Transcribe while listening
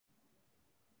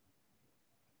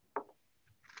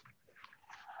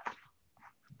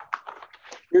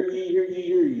Hear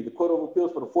ye. The Court of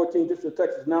Appeals for the 14th District of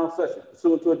Texas is now in session.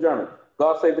 Pursuant to adjournment.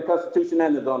 God save the Constitution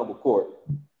and this honorable court.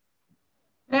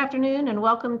 Good afternoon and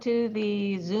welcome to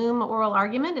the Zoom oral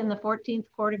argument in the 14th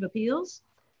Court of Appeals.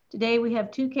 Today we have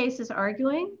two cases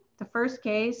arguing. The first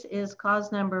case is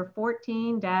cause number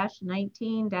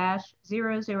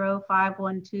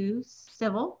 14-19-00512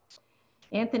 civil.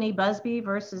 Anthony Busby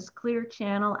versus Clear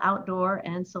Channel Outdoor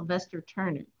and Sylvester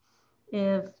Turner.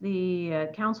 If the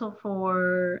counsel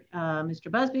for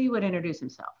Mr. Busby would introduce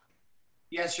himself.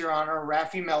 Yes, Your Honor.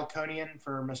 Rafi Melkonian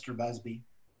for Mr. Busby.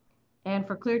 And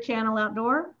for Clear Channel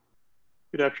Outdoor?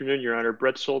 Good afternoon, Your Honor.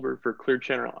 Brett Solberg for Clear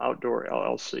Channel Outdoor,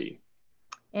 LLC.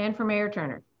 And for Mayor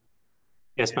Turner?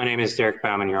 Yes, my name is Derek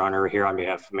Bauman, Your Honor. We're here on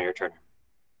behalf of Mayor Turner.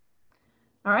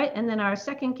 All right, and then our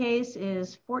second case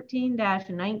is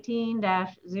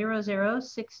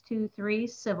 14-19-00623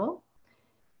 civil.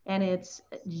 And it's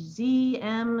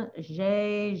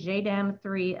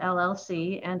ZMJ-JDAM3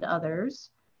 LLC and others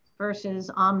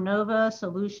versus Omnova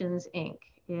Solutions, Inc.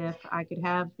 If I could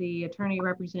have the attorney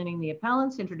representing the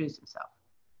appellants introduce himself.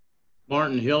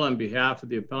 Martin Hill on behalf of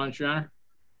the appellants, Your Honor.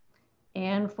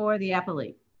 And for the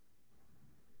appellee.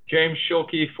 James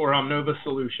Schulke for Omnova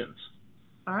Solutions.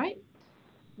 All right.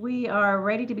 We are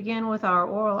ready to begin with our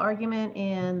oral argument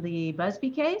in the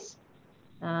Busby case.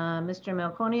 Mr.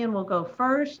 Melkonian will go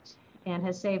first and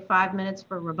has saved 5 minutes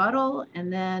for rebuttal.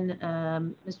 And then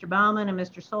Mr. Bauman and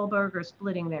Mr. Solberg are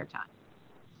splitting their time.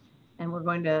 And we're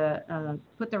going to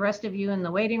put the rest of you in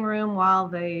the waiting room while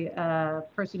the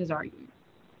person is arguing.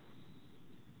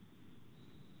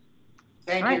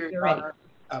 Thank you, Your Honor.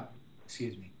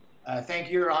 Excuse me. Thank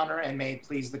you, Your Honor, and may it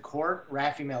please the court.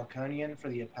 Rafi Melkonian for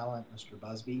the appellant, Mr.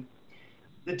 Busby.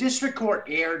 The district court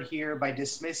erred here by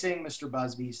dismissing Mr.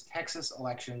 Busby's Texas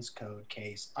Elections Code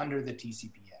case under the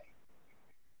TCPA.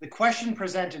 The question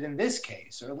presented in this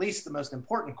case, or at least the most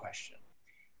important question,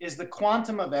 is the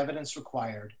quantum of evidence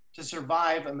required to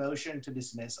survive a motion to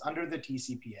dismiss under the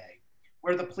TCPA,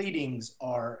 where the pleadings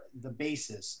are the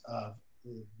basis of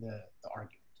the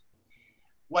argument.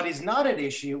 What is not at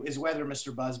issue is whether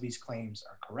Mr. Busby's claims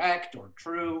are correct or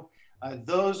true.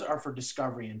 Those are for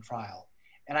discovery and trial.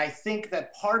 And I think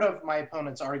that part of my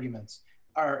opponent's arguments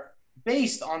are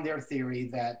based on their theory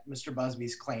that Mr.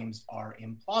 Busby's claims are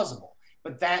implausible,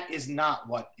 but that is not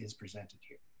what is presented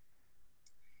here.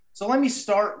 So let me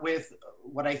start with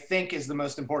what I think is the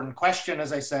most important question,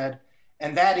 as I said,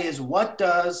 and that is, what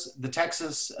does the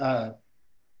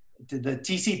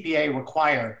TCPA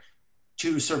require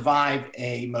to survive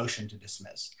a motion to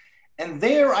dismiss? And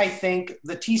there, I think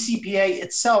the TCPA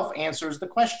itself answers the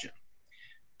question.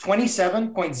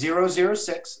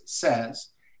 27.006 says,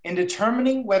 in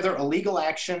determining whether a legal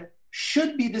action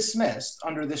should be dismissed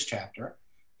under this chapter,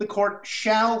 the court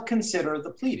shall consider the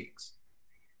pleadings.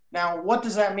 Now, what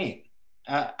does that mean?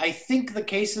 I think the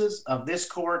cases of this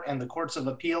court and the courts of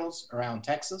appeals around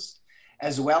Texas,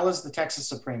 as well as the Texas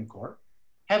Supreme Court,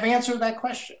 have answered that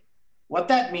question. What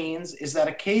that means is that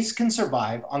a case can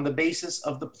survive on the basis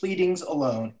of the pleadings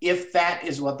alone, if that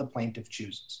is what the plaintiff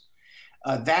chooses.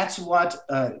 That's what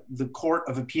the Court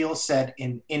of Appeals said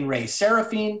in Ray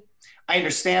Serafine. I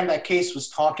understand that case was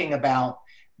talking about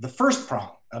the first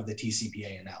prong of the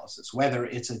TCPA analysis, whether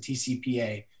it's a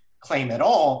TCPA claim at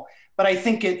all, but I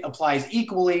think it applies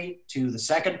equally to the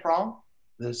second prong.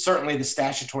 Certainly the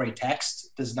statutory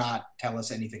text does not tell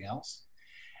us anything else.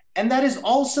 And that is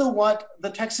also what the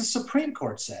Texas Supreme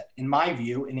Court said, in my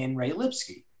view, in Ray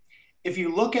Lipsky. If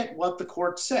you look at what the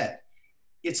court said,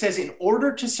 it says, in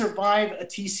order to survive a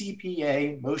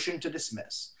TCPA motion to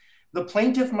dismiss, the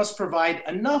plaintiff must provide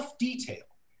enough detail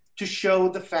to show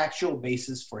the factual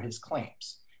basis for his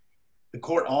claims. The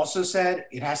court also said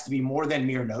it has to be more than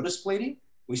mere notice pleading.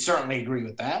 We certainly agree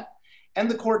with that.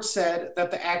 And the court said that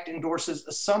the act endorses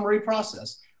a summary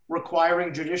process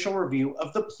requiring judicial review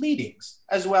of the pleadings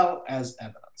as well as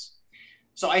evidence.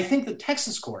 So I think the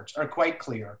Texas courts are quite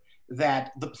clear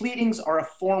that the pleadings are a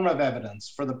form of evidence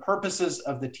for the purposes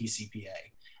of the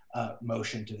TCPA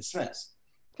motion to dismiss.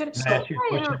 Can I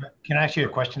ask you a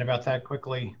question about that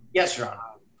quickly? Yes, Your Honor.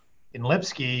 In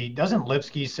Lipsky, doesn't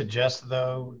Lipsky suggest,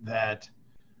 though, that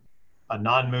a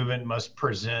non-movement must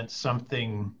present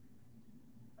something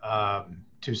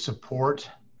to support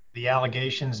the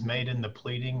allegations made in the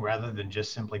pleading rather than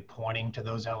just simply pointing to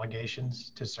those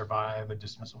allegations to survive a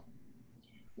dismissal?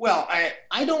 Well,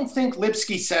 I don't think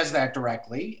Lipsky says that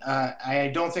directly. I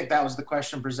don't think that was the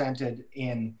question presented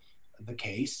in the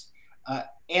case.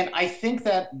 And I think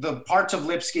that the parts of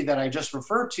Lipsky that I just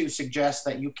referred to suggest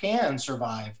that you can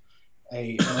survive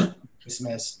a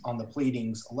dismiss on the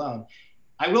pleadings alone.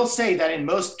 I will say that in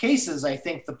most cases, I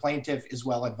think the plaintiff is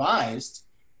well advised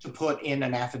to put in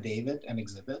an affidavit and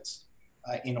exhibits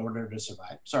in order to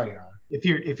survive. Sorry, Your Honor.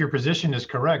 If your position is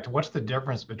correct, what's the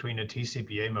difference between a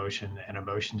TCPA motion and a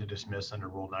motion to dismiss under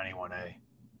Rule 91A?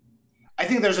 I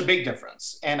think there's a big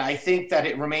difference, and I think that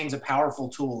it remains a powerful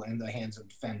tool in the hands of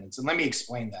defendants. And let me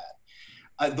explain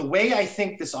that. The way I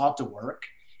think this ought to work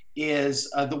is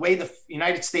the way the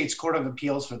United States Court of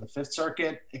Appeals for the Fifth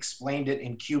Circuit explained it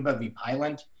in Cuba v.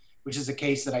 Pylant, which is a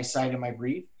case that I cite in my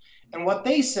brief. And what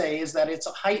they say is that it's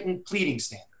a heightened pleading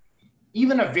standard,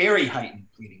 even a very heightened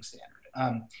pleading standard.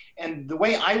 And the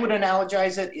way I would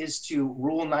analogize it is to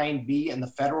Rule 9b in the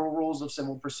Federal Rules of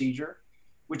Civil Procedure,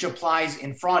 which applies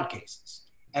in fraud cases.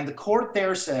 And the court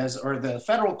there says, or the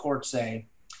federal courts say,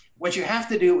 what you have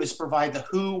to do is provide the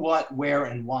who, what, where,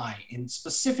 and why in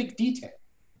specific detail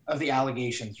of the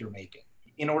allegations you're making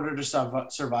in order to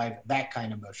survive that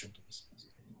kind of motion to dismiss.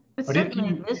 But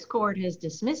certainly this court has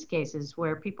dismissed cases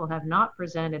where people have not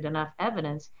presented enough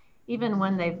evidence, even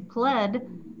when they've pled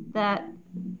that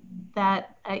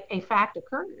a fact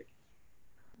occurred.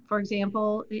 For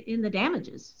example, in the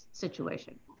damages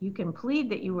situation, you can plead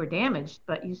that you were damaged,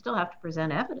 but you still have to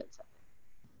present evidence of it.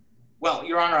 Well,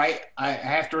 Your Honor, I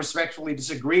have to respectfully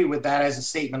disagree with that as a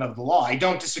statement of the law. I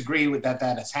don't disagree with that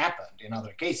has happened in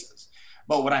other cases.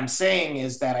 But what I'm saying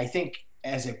is that I think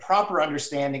as a proper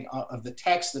understanding of the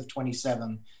text of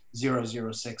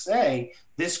 27006A,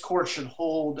 this court should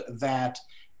hold that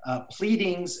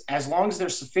pleadings, as long as they're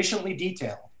sufficiently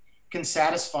detailed, can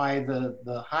satisfy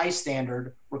the high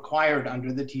standard required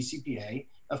under the TCPA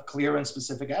of clear and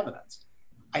specific evidence.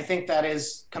 I think that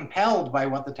is compelled by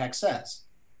what the text says.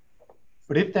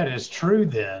 But if that is true,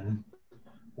 then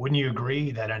wouldn't you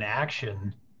agree that an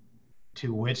action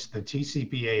to which the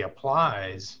TCPA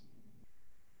applies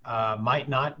might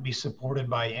not be supported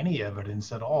by any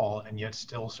evidence at all and yet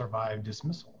still survive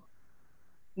dismissal?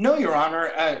 No, Your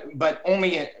Honor, but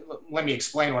only, let me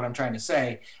explain what I'm trying to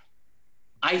say.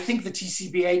 I think the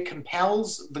TCPA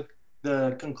compels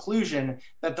the conclusion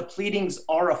that the pleadings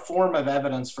are a form of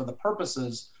evidence for the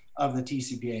purposes of the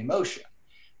TCPA motion.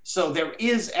 So there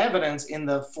is evidence in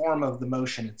the form of the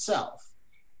motion itself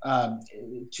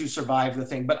to survive the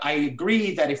thing. But I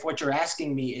agree that if what you're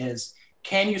asking me is,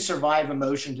 can you survive a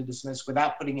motion to dismiss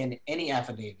without putting in any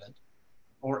affidavit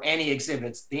or any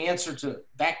exhibits? The answer to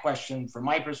that question, from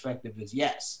my perspective, is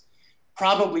yes.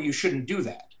 Probably you shouldn't do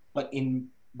that, but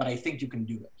I think you can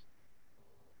do it.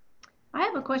 I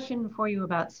have a question for you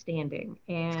about standing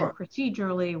and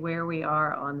procedurally where we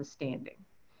are on the standing.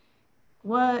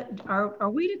 What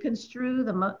are we to construe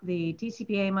the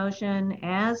TCPA motion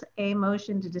as a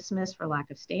motion to dismiss for lack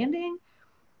of standing?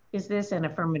 Is this an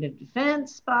affirmative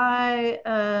defense by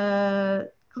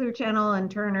Clear Channel and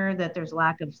Turner that there's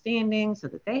lack of standing so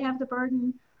that they have the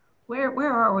burden? Where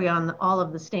are we on all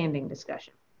of the standing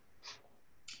discussion?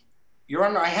 Your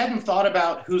Honor, I hadn't thought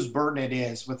about whose burden it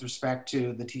is with respect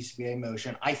to the TCPA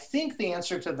motion. I think the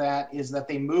answer to that is that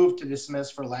they moved to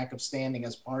dismiss for lack of standing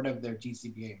as part of their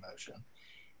TCPA motion.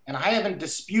 And I haven't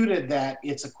disputed that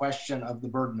it's a question of the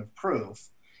burden of proof.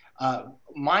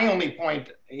 My only point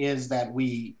is that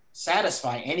we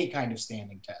satisfy any kind of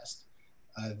standing test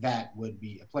that would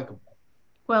be applicable.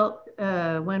 Well,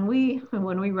 when we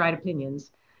write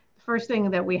opinions, the first thing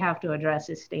that we have to address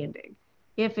is standing,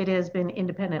 if it has been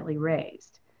independently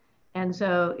raised. And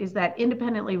so is that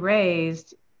independently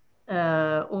raised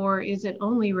or is it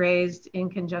only raised in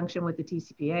conjunction with the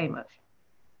TCPA motion?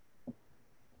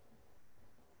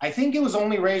 I think it was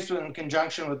only raised in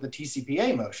conjunction with the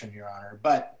TCPA motion, Your Honor.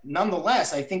 But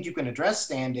nonetheless, I think you can address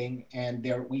standing, and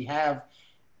we have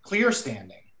clear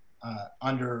standing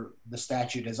under the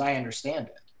statute as I understand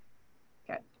it.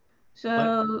 Okay.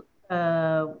 So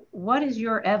what is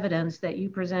your evidence that you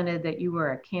presented that you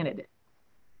were a candidate,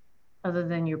 other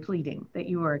than your pleading that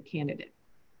you were a candidate?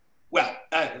 Well,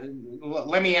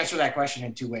 let me answer that question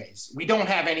in two ways. We don't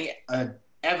have any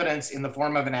evidence in the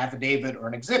form of an affidavit or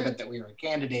an exhibit that we are a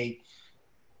candidate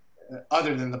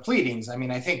other than the pleadings. I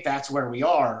mean, I think that's where we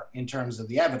are in terms of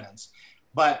the evidence.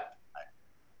 But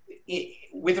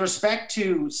with respect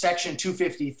to Section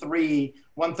 253,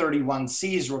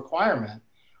 131C's requirement,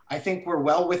 I think we're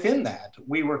well within that.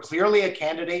 We were clearly a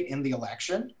candidate in the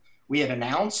election. We had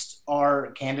announced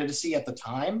our candidacy at the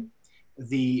time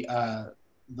the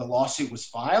lawsuit was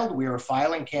filed. We were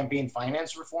filing campaign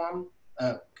finance forms.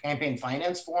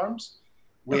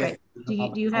 Okay.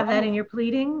 Do you have that in your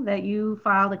pleading, that you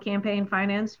filed a campaign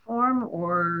finance form,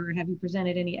 or have you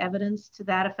presented any evidence to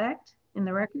that effect in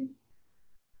the record?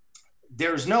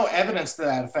 There's no evidence to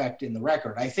that effect in the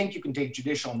record. I think you can take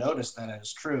judicial notice that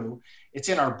is true. It's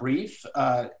in our brief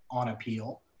on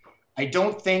appeal. I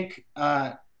don't think,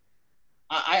 I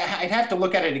I'd have to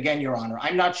look at it again, Your Honor.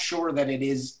 I'm not sure that it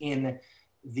is in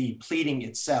the pleading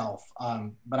itself,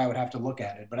 but I would have to look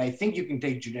at it. But I think you can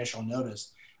take judicial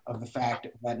notice of the fact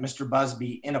that Mr.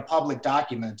 Busby, in a public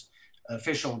document,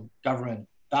 official government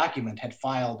document, had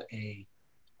filed a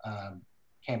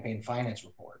campaign finance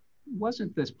report.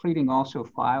 Wasn't this pleading also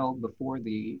filed before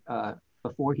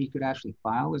before he could actually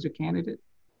file as a candidate?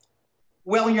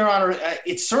 Well, Your Honor,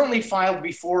 it's certainly filed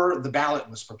before the ballot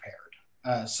was prepared.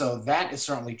 So that is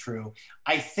certainly true.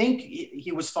 I think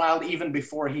he was filed even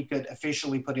before he could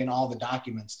officially put in all the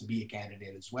documents to be a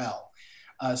candidate as well.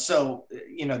 So,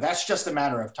 you know, that's just a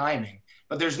matter of timing.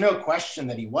 But there's no question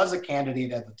that he was a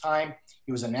candidate at the time.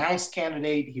 He was announced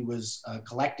candidate. He was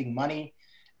collecting money.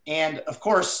 And of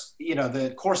course, you know,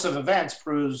 the course of events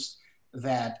proves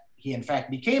that he in fact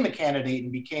became a candidate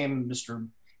and became Mr.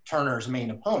 Turner's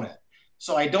main opponent.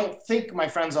 So I don't think my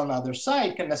friends on the other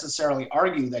side can necessarily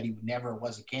argue that he never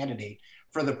was a candidate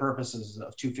for the purposes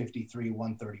of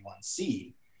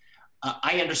 253-131C.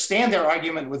 I understand their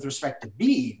argument with respect to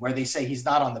B, where they say he's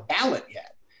not on the ballot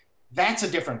yet. That's a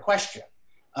different question.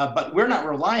 But we're not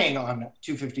relying on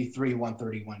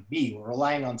 253-131B. We're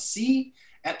relying on C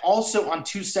and also on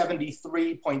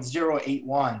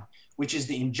 273.081, which is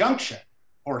the injunction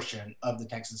portion of the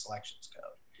Texas Elections Code.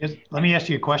 Let me ask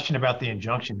you a question about the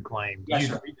injunction claim. Do Yes, you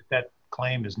sir. agree that that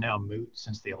claim is now moot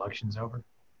since the election's over?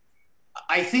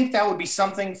 I think that would be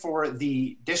something for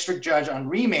the district judge on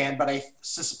remand, but I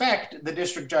suspect the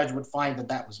district judge would find that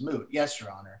that was moot. Yes, Your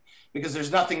Honor, because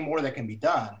there's nothing more that can be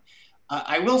done.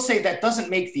 I will say that doesn't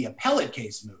make the appellate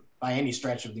case moot by any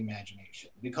stretch of the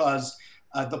imagination, because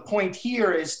the point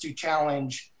here is to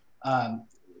challenge,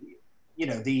 you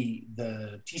know, the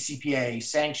TCPA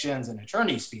sanctions and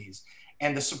attorney's fees.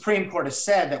 And the Supreme Court has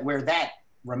said that where that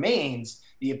remains,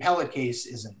 the appellate case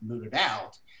isn't mooted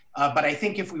out. But I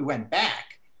think if we went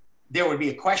back, there would be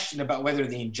a question about whether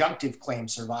the injunctive claim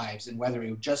survives and whether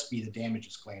it would just be the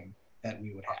damages claim that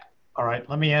we would have. All right,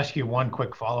 let me ask you one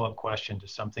quick follow-up question to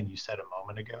something you said a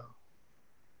moment ago.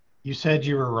 You said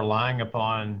you were relying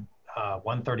upon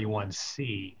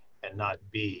 131C and not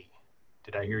B.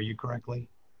 Did I hear you correctly?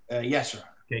 Yes, Your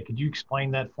Honor. Okay, could you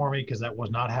explain that for me? Because that was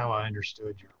not how I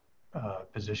understood your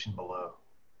position below.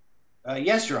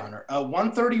 Yes, Your Honor.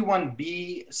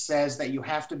 131B says that you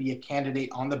have to be a candidate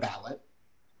on the ballot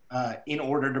in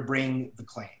order to bring the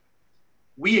claim.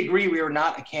 We agree we were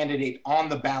not a candidate on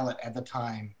the ballot at the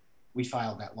time we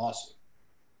filed that lawsuit.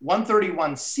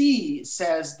 131C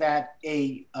says that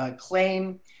a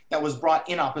claim that was brought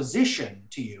in opposition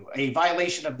to you, a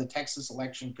violation of the Texas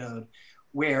Election Code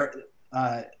where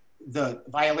the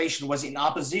violation was in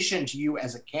opposition to you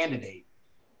as a candidate,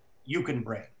 you can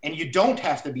bring. And you don't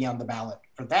have to be on the ballot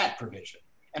for that provision.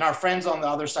 And our friends on the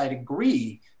other side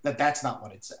agree that that's not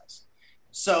what it says.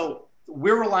 So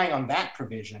we're relying on that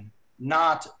provision,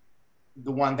 not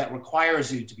the one that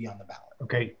requires you to be on the ballot.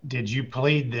 Okay, did you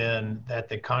plead then that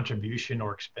the contribution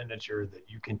or expenditure that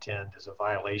you contend is a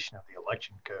violation of the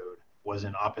election code was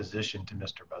in opposition to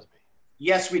Mr. Busby?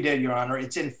 Yes, we did, Your Honor.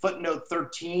 It's in footnote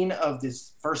 13 of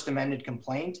this first amended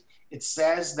complaint. It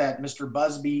says that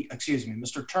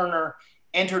Mr. Turner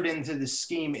entered into this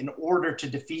scheme in order to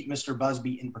defeat Mr.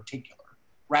 Busby in particular,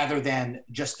 rather than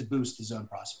just to boost his own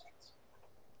prospects.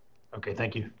 Okay,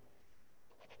 thank you.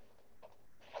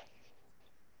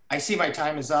 I see my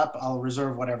time is up. I'll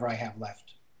reserve whatever I have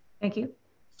left. Thank you.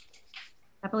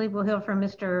 I believe we'll hear from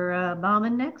Mr.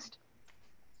 Baumann next.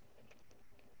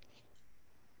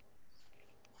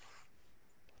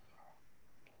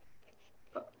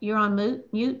 You're on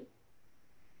mute.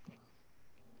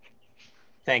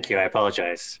 Thank you. I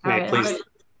apologize. May I please?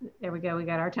 There we go. We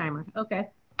got our timer. Okay.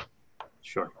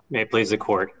 Sure. May it please the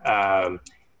court.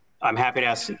 I'm happy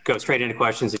to go straight into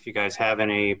questions if you guys have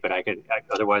any, but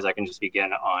otherwise I can just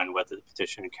begin on whether the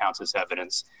petition counts as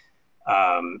evidence.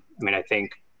 I mean, I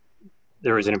think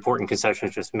there was an important concession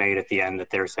just made at the end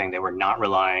that they're saying they were not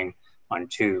relying on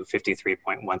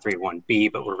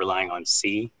 253.131B, but we're relying on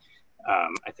C.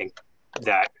 I think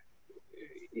that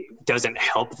doesn't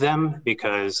help them,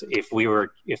 because if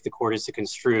the court is to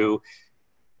construe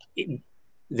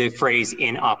the phrase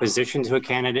in opposition to a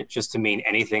candidate just to mean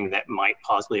anything that might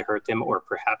possibly hurt them, or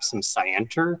perhaps some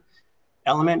scienter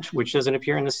element, which doesn't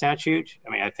appear in the statute, I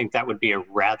mean, I think that would be a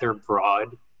rather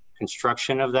broad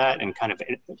construction of that and kind of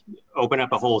open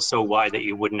up a hole so wide that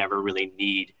you would never really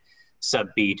need sub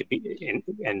B to be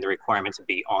and the requirement to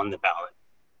be on the ballot.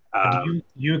 Do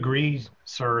you agree,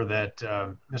 sir, that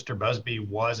Mr. Busby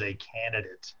was a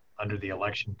candidate under the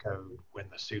election code when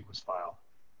the suit was filed?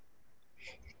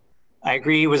 I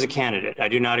agree he was a candidate. I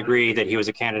do not agree that he was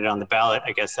a candidate on the ballot.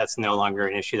 I guess that's no longer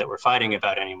an issue that we're fighting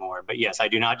about anymore. But yes, I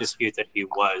do not dispute that he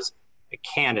was a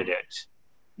candidate,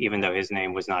 even though his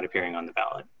name was not appearing on the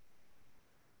ballot.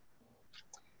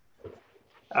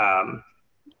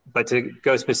 But to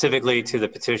go specifically to the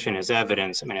petition as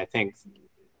evidence, I mean, I think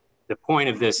the point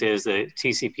of this is that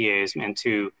TCPA is meant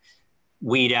to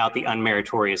weed out the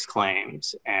unmeritorious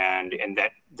claims, and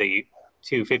that the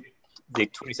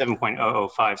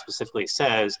 27.005 specifically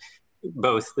says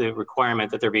both the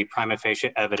requirement that there be prima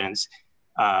facie evidence,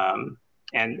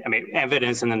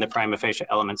 evidence, and then the prima facie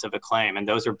elements of a claim. And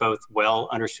those are both well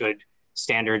understood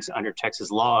standards under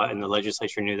Texas law, and the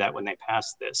legislature knew that when they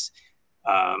passed this.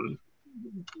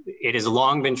 It has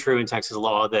long been true in Texas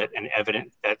law that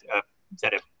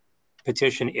that a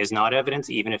petition is not evidence,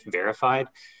 even if verified.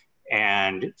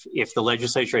 And if the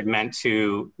legislature had meant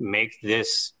to make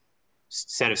this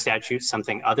set of statutes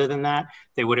something other than that,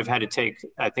 they would have had to take,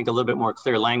 I think, a little bit more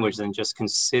clear language than just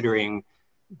considering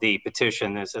the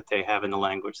petition as that they have in the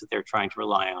language that they're trying to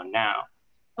rely on now.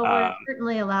 But we're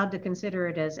certainly allowed to consider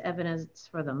it as evidence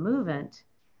for the movement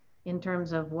in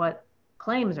terms of what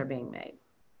claims are being made.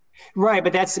 Right,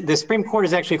 but that's, the Supreme Court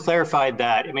has actually clarified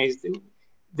that. I mean,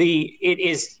 it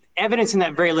is evidence in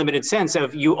that very limited sense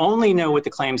of you only know what the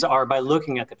claims are by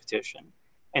looking at the petition.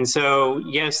 And so,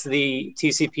 yes, the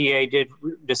TCPA did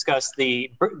discuss the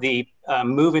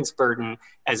movement's burden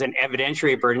as an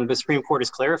evidentiary burden, but the Supreme Court has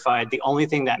clarified the only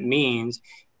thing that means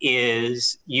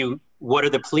is what are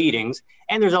the pleadings?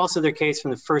 And there's also the case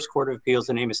from the First Court of Appeals,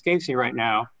 the name escapes me right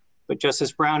now, but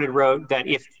Justice Brown had wrote that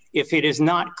if it is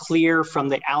not clear from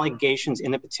the allegations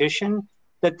in the petition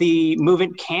that the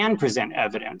movement can present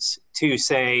evidence to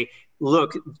say,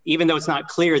 look, even though it's not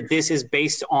clear, this is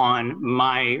based on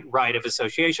my right of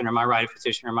association or my right of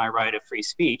petition or my right of free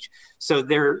speech. So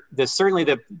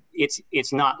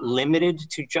it's not limited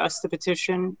to just the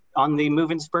petition on the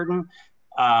movement's burden.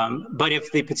 But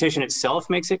if the petition itself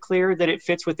makes it clear that it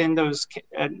fits within those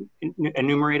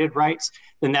enumerated rights,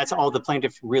 then that's all the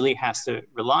plaintiff really has to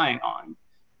rely on.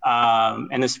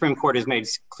 And the Supreme Court has made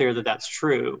clear that that's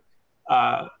true.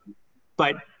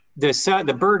 But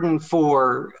the burden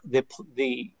for the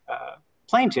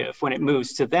plaintiff when it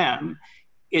moves to them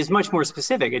is much more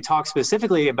specific. It talks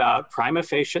specifically about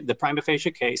the prima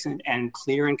facie case and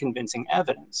clear and convincing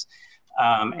evidence.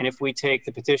 And if we take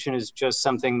the petition as just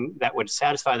something that would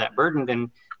satisfy that burden,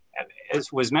 then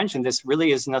as was mentioned, this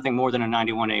really is nothing more than a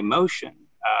 91A motion.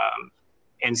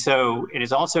 And so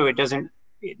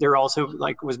there also,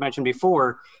 like was mentioned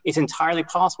before, it's entirely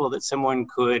possible that someone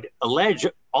could allege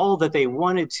all that they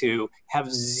wanted to,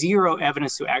 have zero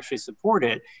evidence to actually support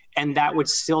it, and that would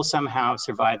still somehow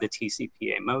survive the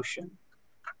TCPA motion.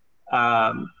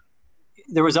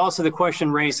 There was also the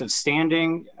question raised of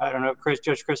standing. I don't know,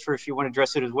 Judge Christopher, if you want to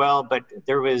address it as well, but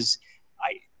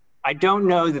I don't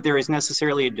know that there is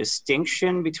necessarily a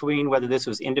distinction between whether this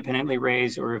was independently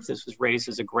raised or if this was raised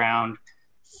as a ground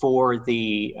for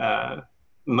the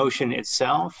motion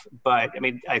itself. But I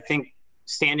mean, I think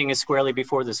standing is squarely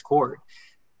before this court.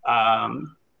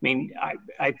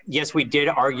 Yes, we did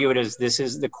argue it as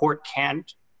the court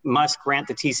must grant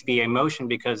the TCPA motion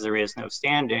because there is no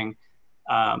standing.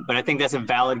 But I think that's a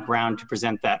valid ground to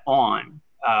present that on,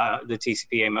 the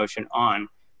TCPA motion on.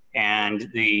 And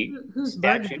whose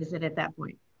burden is it at that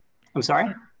point? I'm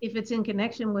sorry? If it's in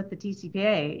connection with the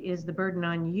TCPA, is the burden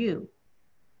on you?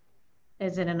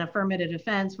 Is it an affirmative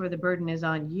defense where the burden is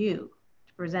on you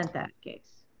to present that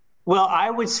case? Well,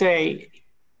 I would say,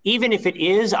 even if it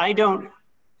is,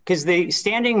 because the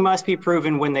standing must be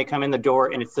proven when they come in the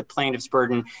door and it's the plaintiff's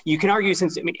burden. You can argue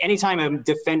anytime a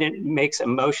defendant makes a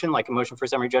motion, like a motion for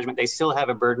summary judgment, they still have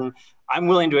a burden. I'm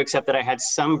willing to accept that I had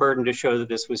some burden to show that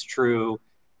this was true,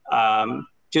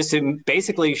 just to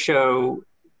basically show,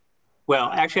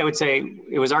 well, actually I would say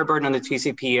it was our burden on the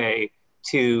TCPA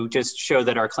to just show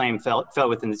that our claim fell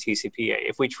within the TCPA.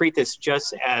 If we treat this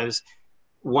just as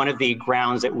one of the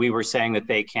grounds that we were saying that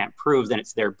they can't prove, then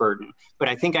it's their burden. But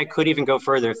I think I could even go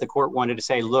further if the court wanted to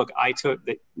say, look,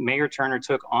 Mayor Turner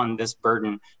took on this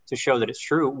burden to show that it's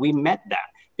true. We met that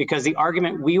because the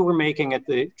argument we were making at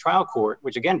the trial court,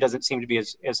 which again doesn't seem to be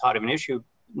as hot of an issue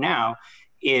now,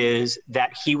 is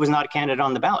that he was not a candidate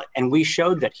on the ballot. And we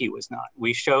showed that he was not.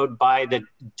 We showed by the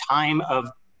time of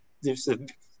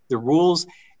the rules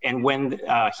and when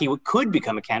he could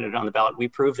become a candidate on the ballot, we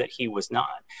proved that he was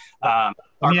not. Our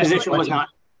position was not.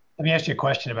 Let me ask you a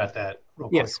question about that real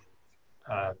quick. Yes.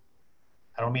 I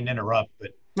don't mean to interrupt,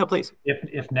 but no, please.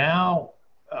 If now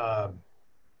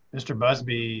Mr.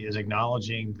 Busby is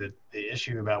acknowledging that the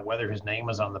issue about whether his name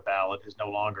was on the ballot is no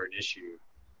longer an issue,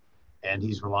 and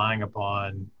he's relying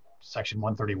upon Section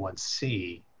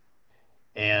 131C.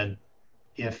 And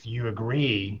if you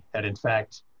agree that, in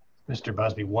fact, Mr.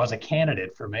 Busby was a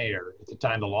candidate for mayor at the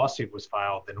time the lawsuit was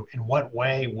filed, then in what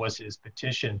way was his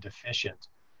petition deficient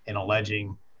in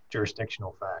alleging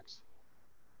jurisdictional facts?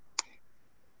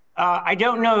 I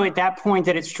don't know at that point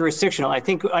that it's jurisdictional. I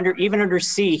think even under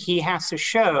C, he has to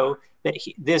show that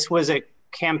this was a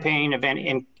campaign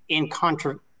event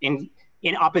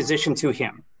in opposition to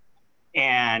him.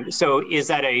 And so is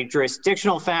that a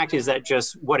jurisdictional fact? Is that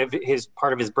just part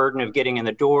of his burden of getting in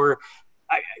the door?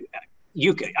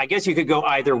 I guess you could go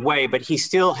either way, but he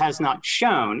still has not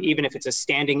shown, even if it's a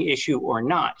standing issue or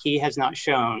not, he has not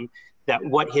shown that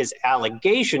what his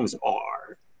allegations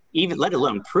are, even let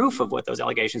alone proof of what those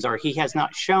allegations are, he has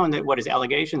not shown that what his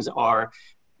allegations are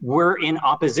were in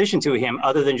opposition to him,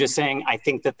 other than just saying, I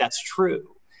think that that's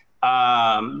true.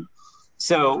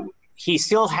 So he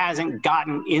still hasn't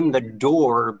gotten in the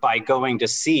door by going to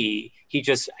C. He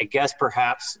just, I guess,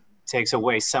 perhaps takes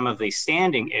away some of the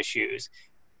standing issues,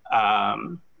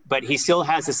 but he still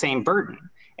has the same burden.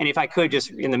 And if I could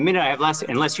just, in the minute I have left,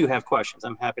 unless you have questions,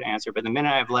 I'm happy to answer, but the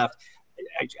minute I have left,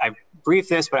 I briefed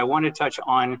this, but I want to touch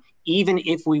on, even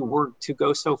if we were to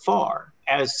go so far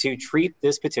as to treat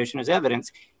this petition as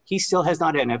evidence, he still has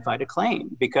not identified a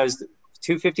claim, because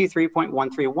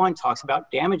 253.131 talks about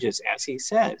damages, as he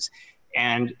says.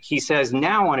 And he says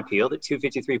now on appeal that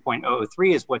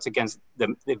 253.003 is what's against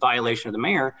the violation of the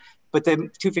mayor, but the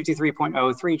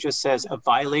 253.003 just says a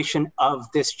violation of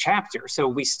this chapter. So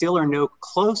we still are no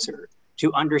closer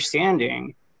to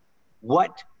understanding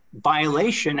what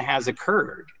violation has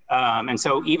occurred. And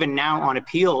so even now on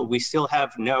appeal, we still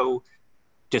have no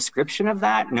description of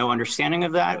that, no understanding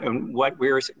of that, and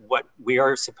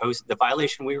the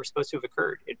violation we were supposed to have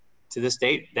occurred. To this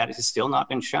date, that has still not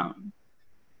been shown.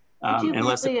 Could you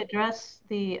briefly address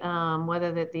the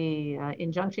whether the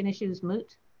injunction issue is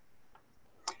moot?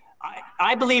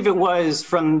 I believe it was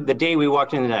from the day we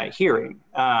walked into that hearing.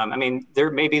 I mean,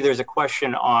 there's a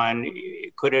question on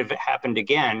could it have happened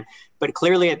again, but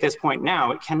clearly at this point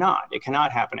now it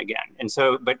cannot happen again. And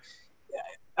so, but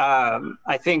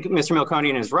I think Mr.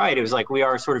 Melkonian is right. It was like we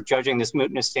are sort of judging this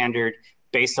mootness standard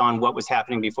based on what was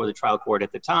happening before the trial court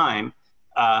at the time.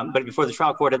 But before the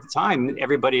trial court at the time,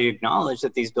 everybody acknowledged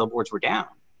that these billboards were down.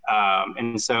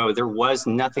 And so there was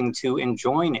nothing to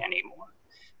enjoin anymore.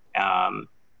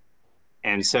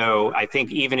 And so I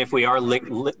think even if we are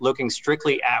looking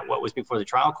strictly at what was before the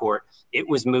trial court, it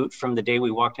was moot from the day we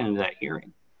walked into that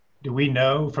hearing. Do we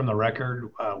know from the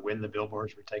record when the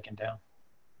billboards were taken down?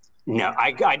 No,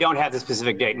 I don't have the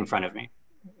specific date in front of me.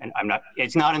 And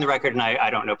it's not in the record, and I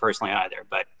don't know personally either,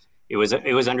 but it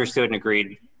was understood and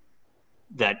agreed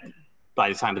that by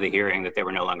the time of the hearing that they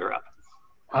were no longer up.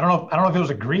 I don't know if it was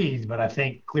agreed, but I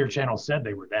think Clear Channel said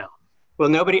they were down. Well,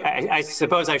 nobody, I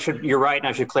suppose you're right, and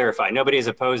I should clarify. Nobody has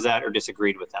opposed that or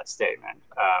disagreed with that statement.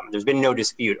 There's been no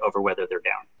dispute over whether they're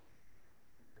down.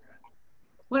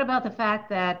 What about the fact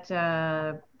that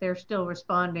they're still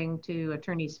responding to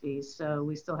attorney's fees? So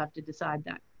we still have to decide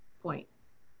that point.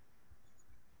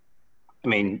 I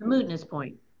mean, the mootness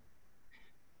point.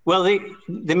 Well, the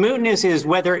mootness is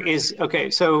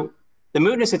so the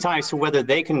mootness ties to whether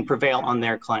they can prevail on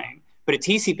their claim. But a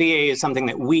TCPA is something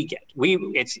that we get.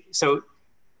 So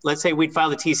let's say we'd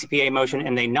file the TCPA motion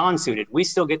and they non-suited. We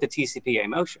still get the TCPA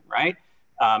motion, right?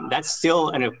 That's still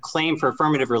a claim for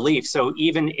affirmative relief. So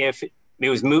even if it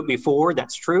was moot before,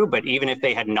 that's true. But even if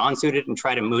they had non-suited and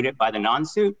tried to moot it by the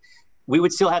non-suit, we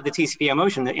would still have the TCPA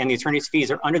motion, and the attorney's fees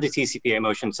are under the TCPA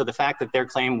motion. So the fact that their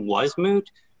claim was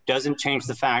moot doesn't change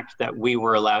the fact that we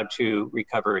were allowed to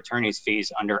recover attorney's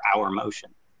fees under our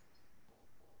motion.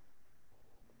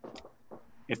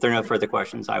 If there are no further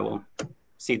questions, I will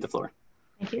cede the floor.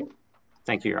 Thank you.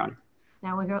 Thank you, Your Honor.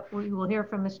 Now we will hear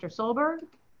from Mr. Solberg.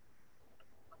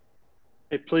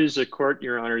 Hey, please, the court,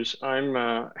 Your Honors. I'm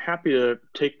happy to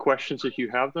take questions if you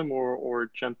have them, or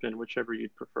jump in, whichever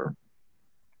you'd prefer.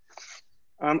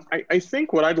 I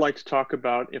think what I'd like to talk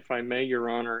about, if I may, Your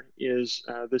Honor, is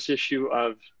this issue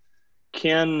of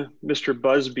can Mr.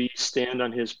 Busby stand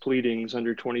on his pleadings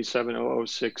under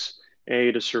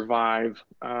 27006A to survive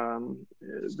the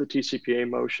TCPA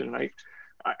motion?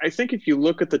 I think if you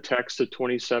look at the text of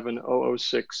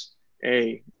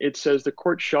 27006A, it says the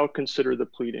court shall consider the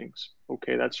pleadings.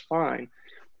 Okay, that's fine.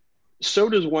 So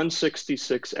does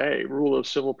 166A, Rule of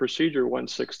Civil Procedure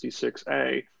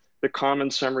 166A, the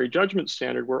common summary judgment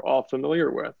standard we're all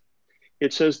familiar with.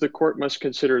 It says the court must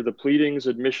consider the pleadings,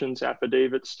 admissions,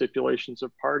 affidavits, stipulations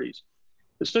of parties.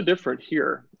 It's no different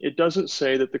here. It doesn't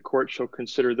say that the court shall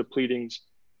consider the pleadings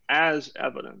as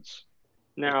evidence.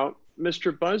 Now,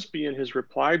 Mr. Busby in his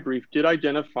reply brief did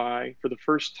identify for the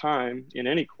first time in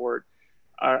any court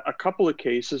a couple of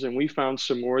cases, and we found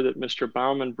some more that Mr.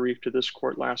 Baumann briefed to this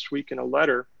court last week in a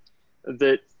letter,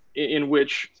 that in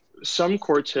which some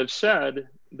courts have said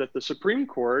that the Supreme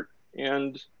Court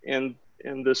and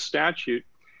this statute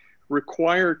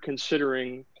require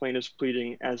considering plaintiff's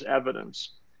pleading as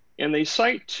evidence. And they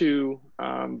cite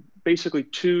basically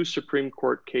two Supreme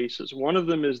Court cases. One of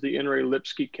them is the In re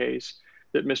Lipsky case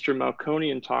that Mr.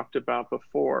 Melkonian talked about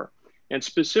before, and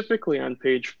specifically on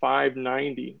page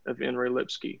 590 of In re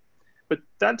Lipsky. But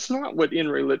that's not what In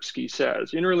re Lipsky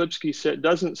says. In re Lipsky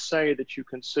doesn't say that you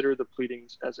consider the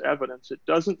pleadings as evidence. It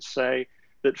doesn't say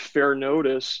that fair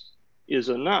notice is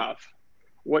enough.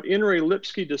 What In re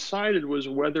Lipsky decided was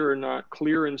whether or not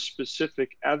clear and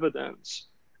specific evidence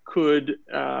could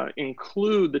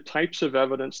include the types of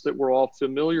evidence that we're all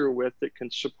familiar with that can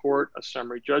support a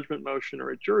summary judgment motion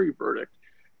or a jury verdict.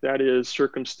 That is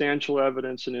circumstantial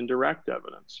evidence and indirect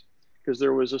evidence, because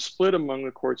there was a split among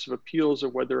the courts of appeals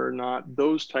of whether or not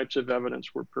those types of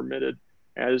evidence were permitted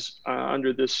as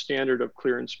under this standard of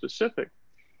clear and specific.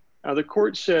 Now, the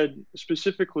court said,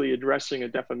 specifically addressing a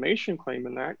defamation claim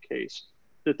in that case,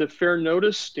 that the fair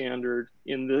notice standard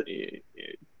in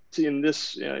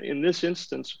this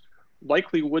instance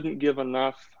likely wouldn't give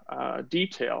enough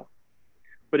detail,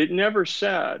 but it never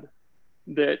said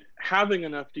that having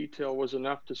enough detail was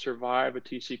enough to survive a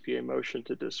TCPA motion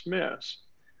to dismiss.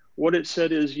 What it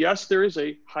said is, yes, there is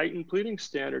a heightened pleading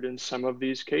standard in some of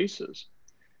these cases,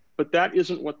 but that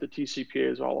isn't what the TCPA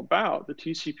is all about. The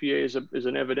TCPA is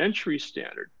an evidentiary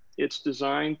standard. It's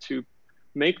designed to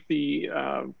make the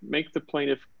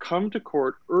plaintiff come to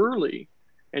court early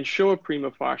and show a prima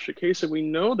facie case. And we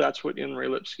know that's what In re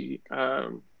Lipsky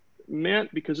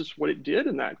meant, because it's what it did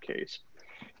in that case.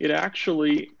 It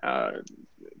actually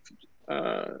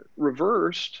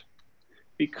reversed,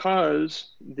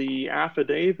 because the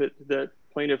affidavit that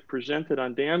plaintiff presented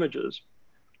on damages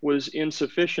was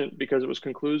insufficient because it was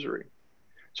conclusory.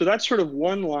 So that's sort of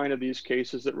one line of these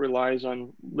cases that relies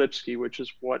on Lipsky, which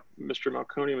is what Mr.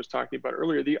 Melkonian was talking about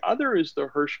earlier. The other is the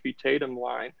Hirsch v. Tatum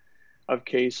line of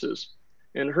cases.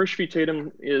 And Hirsch v.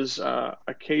 Tatum is a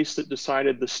case that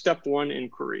decided the step one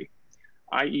inquiry,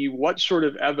 i.e. what sort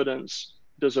of evidence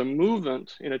does a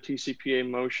movement in a TCPA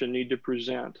motion need to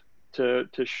present to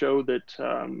show that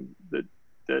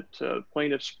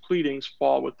plaintiff's pleadings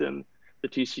fall within the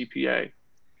TCPA.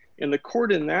 And the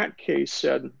court in that case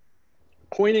said,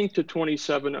 pointing to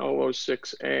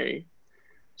 27006A,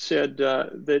 said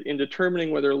that in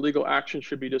determining whether a legal action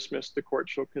should be dismissed, the court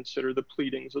shall consider the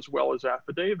pleadings as well as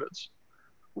affidavits.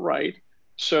 Right.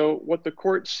 So what the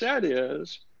court said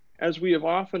is, as we have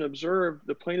often observed,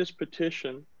 the plaintiff's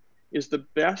petition is the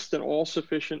best and all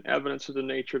sufficient evidence of the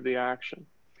nature of the action.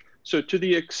 So to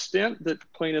the extent that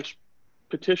plaintiff's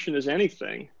petition is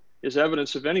anything, is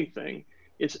evidence of anything,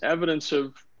 it's evidence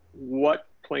of what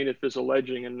plaintiff is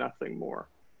alleging and nothing more.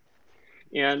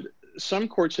 And some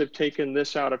courts have taken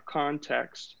this out of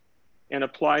context and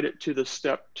applied it to the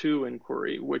step two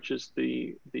inquiry, which is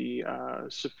the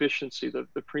sufficiency,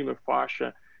 the prima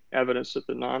facie evidence that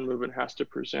the non-movement has to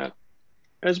present.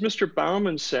 As Mr.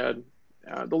 Baumann said,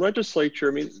 the legislature,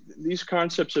 I mean, these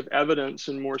concepts of evidence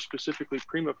and more specifically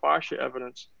prima facie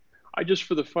evidence, I just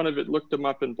for the fun of it looked them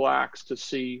up in Blacks to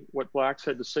see what Blacks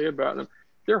had to say about them.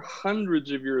 They're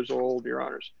hundreds of years old, Your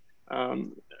Honors.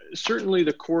 Certainly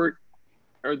the court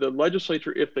or the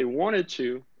legislature, if they wanted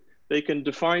to, they can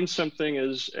define something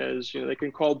as you know, they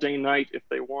can call day night if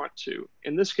they want to.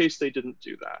 In this case, they didn't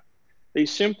do that. They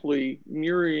simply,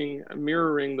 mirroring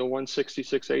the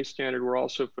 166A standard we're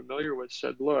also familiar with,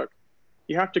 said, look,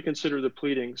 you have to consider the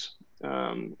pleadings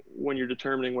when you're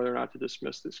determining whether or not to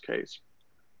dismiss this case.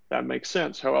 That makes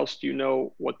sense. How else do you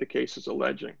know what the case is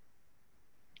alleging?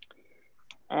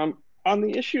 On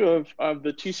the issue of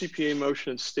the TCPA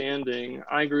motion standing,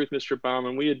 I agree with Mr.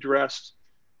 Baumann. We addressed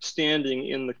standing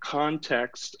in the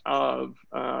context of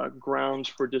grounds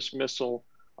for dismissal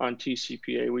on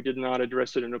TCPA. We did not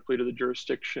address it in a plea to the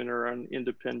jurisdiction or on an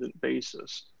independent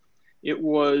basis. It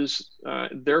was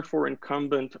therefore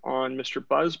incumbent on Mr.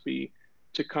 Busby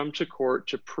to come to court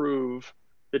to prove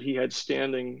that he had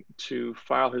standing to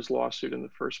file his lawsuit in the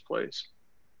first place.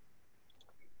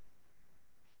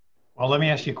 Well, let me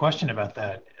ask you a question about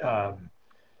that.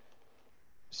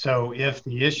 So if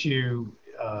the issue,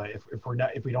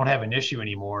 if we don't have an issue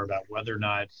anymore about whether or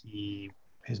not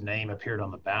his name appeared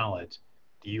on the ballot,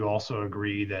 do you also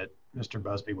agree that Mr.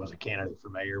 Busby was a candidate for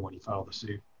mayor when he filed the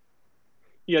suit?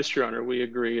 Yes, Your Honor, we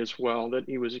agree as well that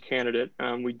he was a candidate.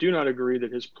 We do not agree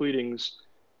that his pleadings,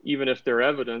 even if they're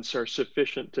evidence, are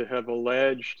sufficient to have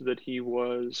alleged that he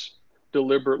was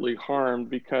deliberately harmed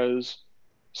because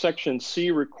Section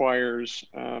C requires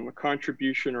a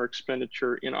contribution or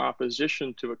expenditure in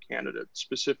opposition to a candidate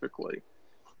specifically.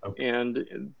 Okay.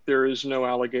 And there is no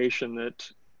allegation that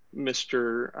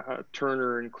Mr.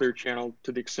 Turner and Clear Channel,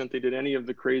 to the extent they did any of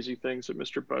the crazy things that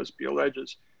Mr. Busby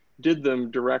alleges, did them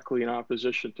directly in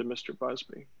opposition to Mr.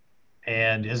 Busby.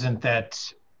 And isn't that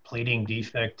pleading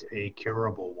defect a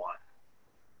curable one?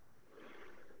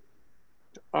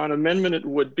 On amendment, it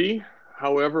would be.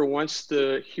 However, once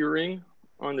the hearing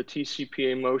on the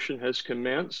TCPA motion has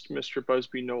commenced, Mr.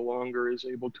 Busby no longer is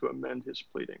able to amend his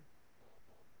pleading.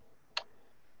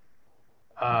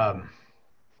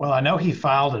 Well, I know he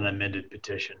filed an amended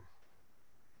petition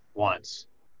once.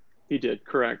 He did,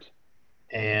 correct.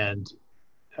 And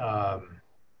at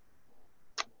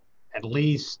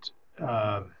least,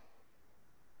 but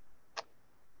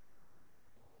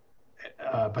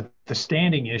the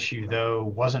standing issue, though,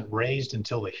 wasn't raised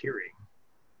until the hearing.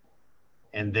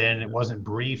 And then it wasn't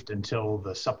briefed until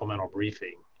the supplemental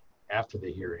briefing after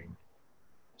the hearing.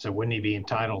 So wouldn't he be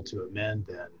entitled to amend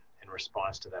then in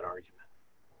response to that argument?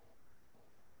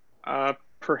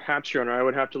 Perhaps, Your Honor, I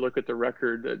would have to look at the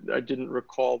record. I didn't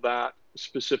recall that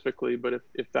specifically, but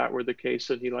if that were the case,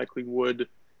 then he likely would.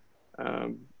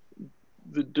 I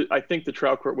think the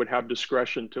trial court would have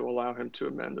discretion to allow him to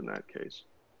amend in that case.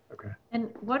 Okay. And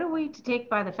what are we to take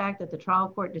by the fact that the trial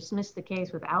court dismissed the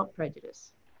case without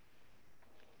prejudice,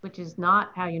 which is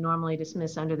not how you normally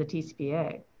dismiss under the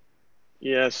TCPA?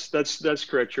 Yes, that's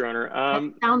correct, Your Honor.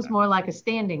 That sounds more like a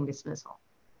standing dismissal.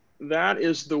 That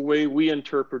is the way we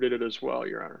interpreted it as well,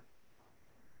 Your Honor.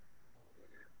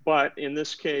 But in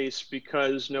this case,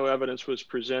 because no evidence was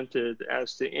presented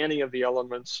as to any of the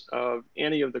elements of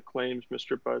any of the claims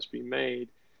Mr. Busby made,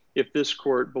 if this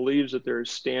court believes that there is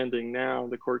standing now,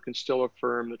 the court can still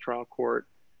affirm the trial court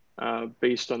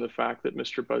based on the fact that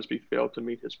Mr. Busby failed to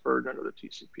meet his burden under the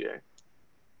TCPA.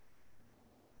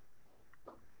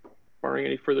 Barring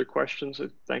any further questions, I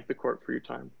thank the court for your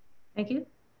time. Thank you.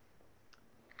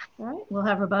 All right, we'll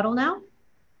have rebuttal now.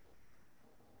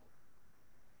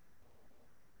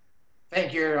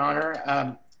 Thank you, Your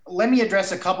Honor. Let me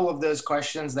address a couple of those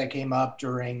questions that came up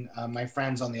during my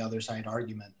friends on the other side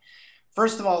argument.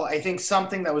 First of all, I think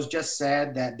something that was just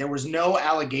said, that there was no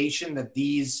allegation that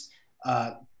these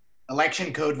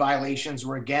election code violations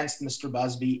were against Mr.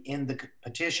 Busby in the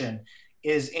petition,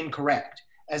 is incorrect.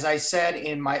 As I said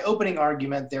in my opening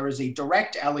argument, there is a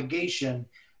direct allegation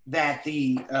that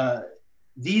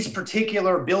these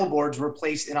particular billboards were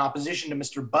placed in opposition to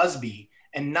Mr. Busby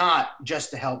and not just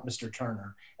to help Mr.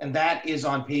 Turner. And that is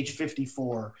on page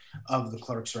 54 of the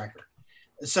clerk's record.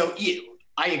 So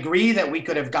I agree that we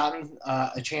could have gotten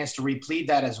a chance to replead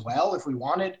that as well if we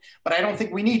wanted, but I don't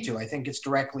think we need to. I think it's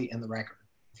directly in the record.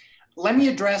 Let me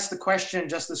address the question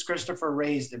Justice Christopher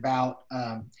raised about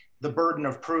the burden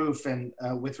of proof and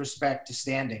with respect to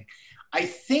standing. I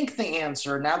think the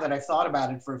answer, now that I've thought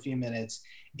about it for a few minutes,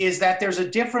 is that there's a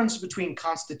difference between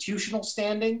constitutional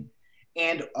standing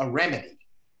and a remedy.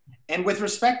 And with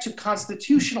respect to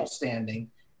constitutional standing,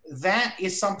 that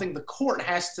is something the court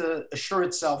has to assure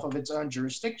itself of its own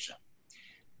jurisdiction.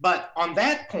 But on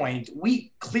that point,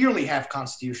 we clearly have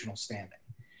constitutional standing.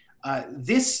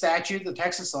 This statute, the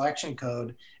Texas Election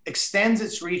Code, extends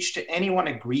its reach to anyone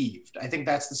aggrieved. I think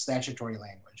that's the statutory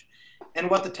language. And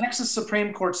what the Texas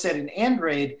Supreme Court said in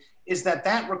Andrade is that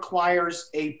that requires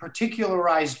a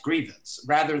particularized grievance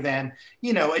rather than,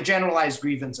 a generalized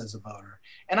grievance as a voter.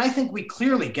 And I think we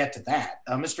clearly get to that.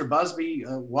 Mr. Busby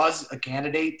was a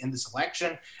candidate in this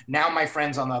election. Now my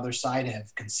friends on the other side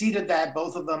have conceded that,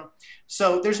 both of them.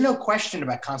 So there's no question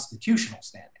about constitutional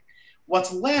standing.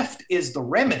 What's left is the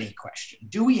remedy question.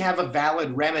 Do we have a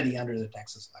valid remedy under the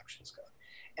Texas Elections Code?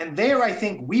 And there, I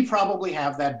think we probably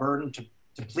have that burden to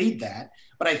plead that,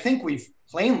 but I think we've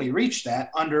plainly reached that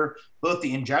under both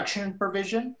the injunction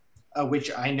provision,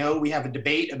 which I know we have a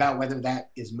debate about whether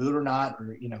that is moot or not,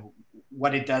 or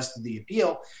what it does to the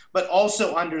appeal, but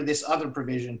also under this other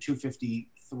provision,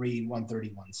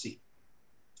 253-131C.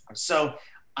 So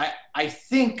I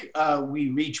think we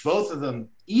reach both of them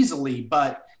easily,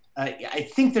 but I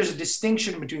think there's a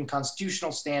distinction between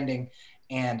constitutional standing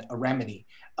and a remedy.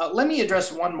 Let me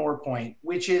address one more point,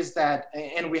 which is that,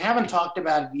 and we haven't talked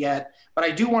about it yet, but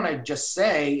I do want to just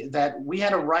say that we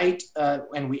had a right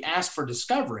and we asked for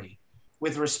discovery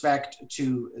with respect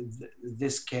to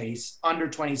this case under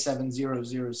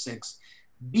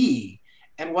 27006B.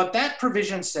 And what that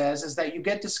provision says is that you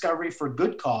get discovery for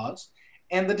good cause,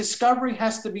 and the discovery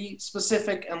has to be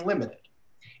specific and limited.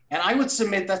 And I would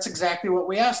submit that's exactly what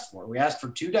we asked for. We asked for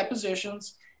 2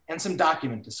 depositions and some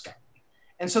document discovery.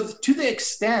 And so to the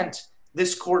extent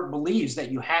this court believes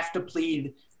that you have to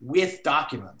plead with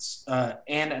documents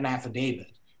and an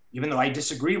affidavit, even though I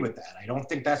disagree with that. I don't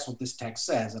think that's what this text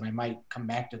says, and I might come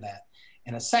back to that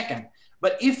in a second.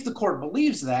 But if the court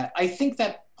believes that, I think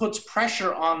that puts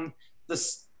pressure on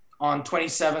this on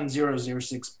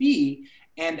 27006B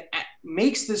and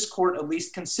makes this court at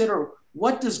least consider,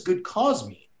 what does good cause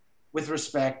mean with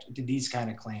respect to these kind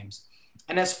of claims?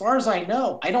 And as far as I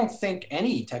know, I don't think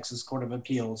any Texas Court of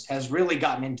Appeals has really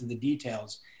gotten into the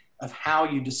details of how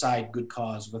you decide good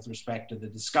cause with respect to the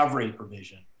discovery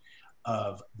provision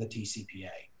of the TCPA.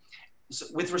 So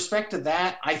with respect to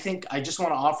that, I think I just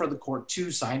want to offer the court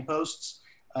two signposts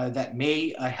that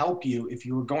may help you if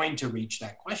you were going to reach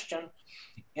that question.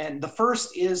 And the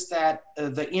first is that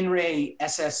the In Re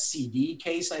SSCD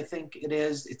case, I think it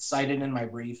is, it's cited in my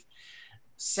brief,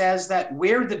 says that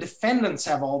where the defendants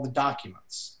have all the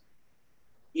documents,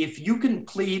 if you can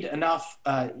plead enough,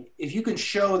 if you can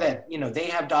show that they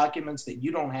have documents that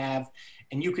you don't have,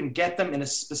 and you can get them in a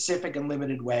specific and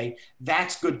limited way,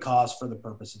 that's good cause for the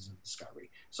purposes of discovery.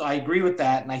 So I agree with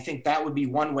that, and I think that would be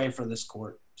one way for this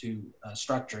court to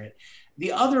structure it.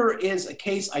 The other is a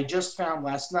case I just found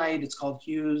last night. It's called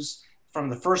Hughes from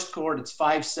the First Court. It's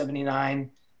 579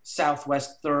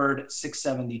 Southwest 3rd,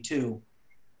 672.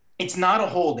 It's not a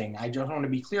holding. I just want to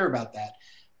be clear about that.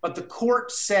 But the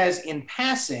court says in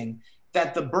passing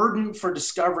that the burden for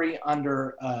discovery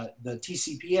under the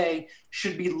TCPA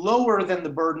should be lower than the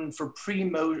burden for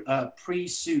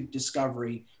pre-suit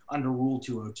discovery under Rule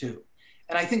 202.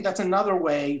 And I think that's another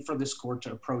way for this court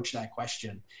to approach that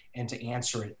question and to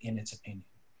answer it in its opinion.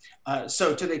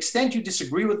 So to the extent you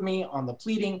disagree with me on the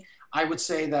pleading, I would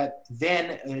say that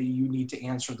then you need to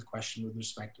answer the question with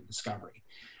respect to discovery.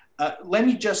 Let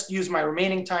me just use my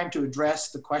remaining time to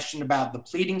address the question about the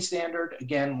pleading standard.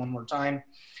 Again, one more time.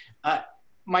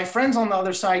 My friends on the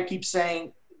other side keep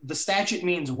saying the statute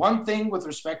means one thing with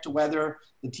respect to whether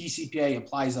the TCPA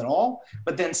applies at all,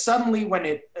 but then suddenly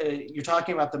when you're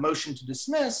talking about the motion to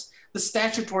dismiss, the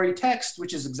statutory text,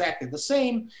 which is exactly the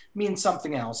same, means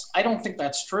something else. I don't think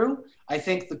that's true. I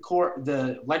think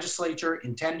the legislature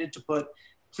intended to put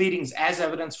pleadings as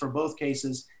evidence for both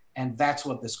cases, and that's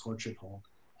what this court should hold.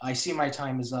 I see my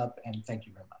time is up, and thank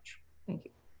you very much. Thank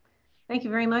you. Thank you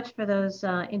very much for those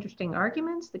interesting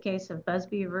arguments. The case of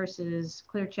Busby versus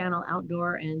Clear Channel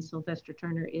Outdoor and Sylvester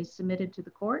Turner is submitted to the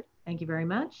court. Thank you very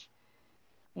much.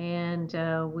 And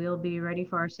we'll be ready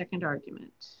for our second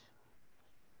argument.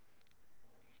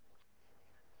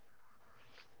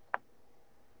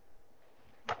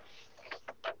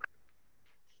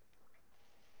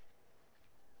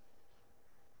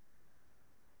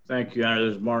 Thank you, Your Honor.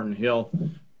 This is Martin Hill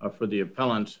for the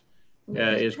appellant.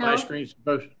 Is my screen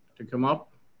supposed to come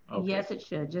up? Okay. Yes, it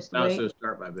should. Just now wait. It says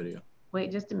start my video.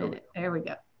 Wait just a minute. There we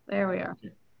go. There we are.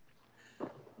 Okay.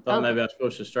 I thought maybe I was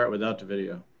supposed to start without the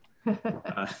video.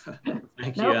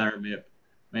 Thank you, Your Honor.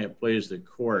 May it please the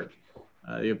court.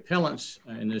 The appellants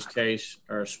in this case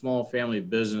are a small family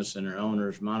business and their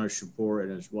owners, Manu Shapur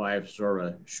and his wife,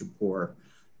 Zora Shapur.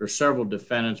 There are several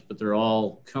defendants, but they're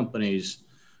all companies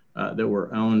that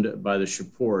were owned by the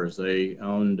Shapurs. They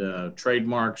owned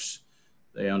trademarks,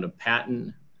 they owned a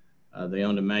patent, they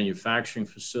owned a manufacturing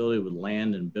facility with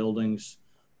land and buildings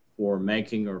for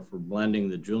making or for blending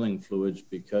the drilling fluids,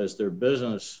 because their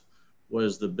business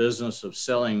was the business of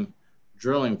selling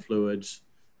drilling fluids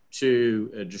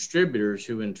to distributors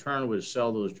who in turn would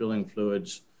sell those drilling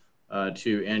fluids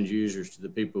to end users, to the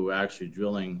people who are actually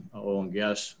drilling oil and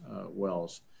gas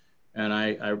wells. And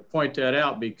I point that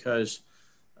out because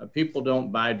people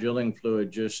don't buy drilling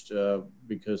fluid just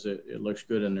because it looks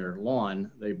good in their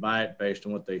lawn. They buy it based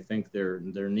on what they think their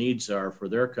needs are for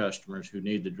their customers who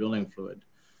need the drilling fluid.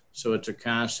 So it's a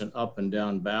constant up and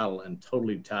down battle, and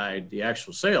totally tied, the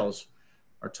actual sales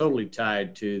are totally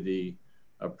tied to the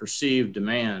perceived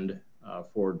demand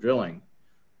for drilling.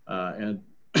 And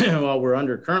while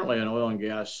we're currently an oil and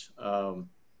gas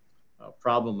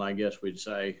problem, I guess we'd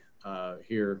say,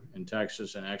 here in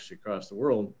Texas and actually across the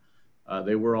world,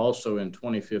 they were also in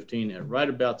 2015, at right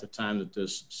about the time that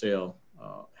this sale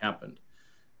happened.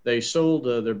 They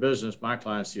sold their business, my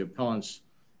clients, the appellants,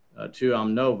 to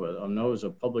Omnova. Omnova is a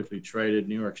publicly traded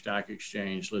New York Stock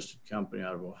Exchange listed company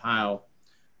out of Ohio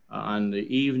on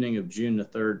the evening of June the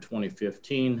 3rd,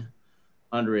 2015,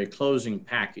 under a closing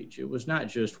package. It was not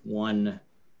just one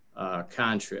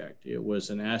contract. It was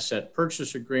an asset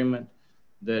purchase agreement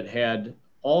that had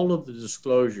all of the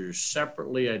disclosures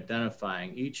separately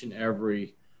identifying each and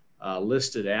every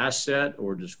listed asset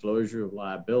or disclosure of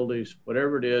liabilities.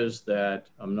 Whatever it is that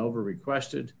Omnova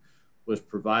requested was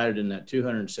provided in that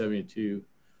 272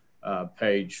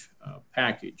 page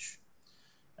package.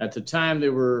 At the time,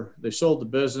 they sold the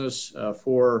business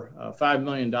for $5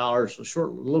 million,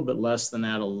 a little bit less than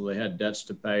that, although they had debts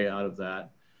to pay out of that.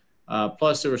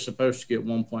 Plus, they were supposed to get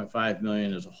 $1.5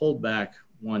 million as a holdback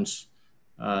once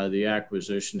the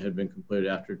acquisition had been completed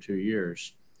after 2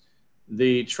 years.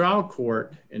 The trial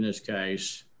court in this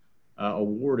case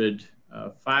awarded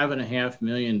 $5.5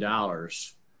 million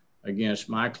against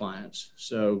my clients.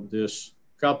 So this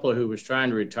couple who was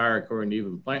trying to retire, according to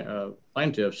even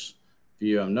plaintiffs'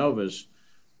 view, Nova's,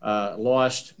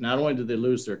 lost. Not only did they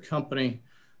lose their company,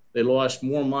 they lost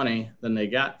more money than they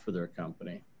got for their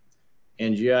company.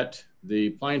 And yet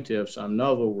the plaintiffs,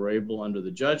 Nova, were able, under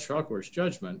the trial court's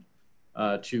judgment,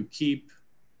 to keep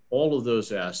all of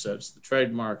those assets, the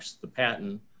trademarks, the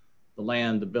patent, the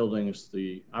land, the buildings,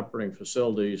 the operating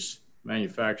facilities,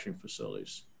 manufacturing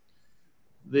facilities.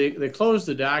 They closed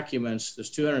the documents,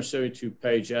 this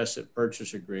 272-page asset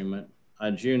purchase agreement,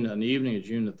 on the evening of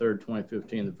June the 3rd,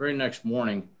 2015. The very next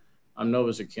morning,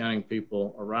 Nova's accounting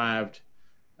people arrived,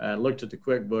 looked at the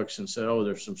QuickBooks and said, oh,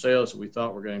 there's some sales that we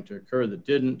thought were going to occur that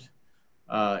didn't.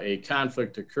 A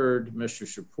conflict occurred. Mr.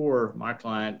 Shapur, my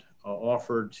client,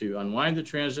 offered to unwind the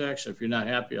transaction. If you're not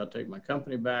happy, I'll take my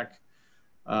company back.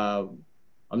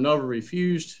 Nova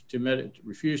refused to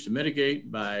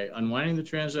mitigate by unwinding the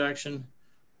transaction,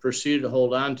 proceeded to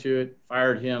hold on to it,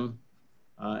 fired him,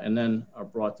 and then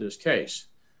brought this case.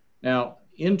 Now,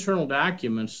 internal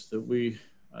documents that we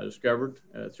discovered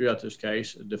throughout this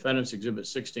case, Defendant's Exhibit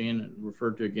 16,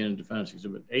 referred to again in Defendant's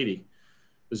Exhibit 80,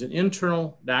 was an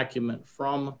internal document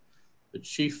from the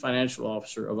Chief Financial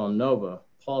Officer of Nova,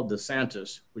 Paul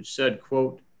DeSantis, which said,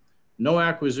 quote, "No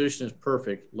acquisition is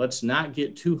perfect. Let's not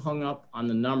get too hung up on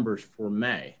the numbers for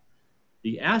May.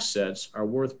 The assets are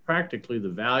worth practically the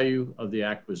value of the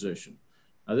acquisition."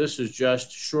 Now, this is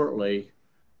just shortly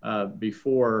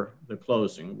before the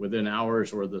closing, within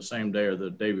hours or the same day or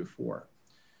the day before.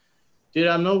 Did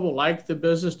Nova like the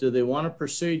business? Did they want to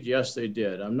proceed? Yes, they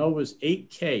did. Nova's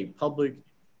 8K public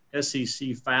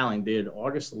SEC filing dated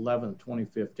August 11,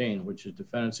 2015, which is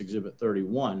Defendant's Exhibit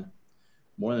 31,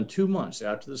 more than 2 months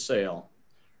after the sale,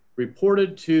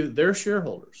 reported to their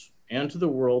shareholders and to the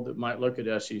world that might look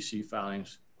at SEC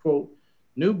filings, quote,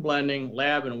 "New blending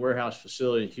lab and warehouse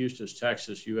facility in Houston,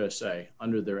 Texas, USA,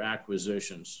 under their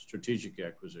acquisitions, strategic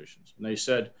acquisitions." And they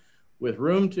said, "With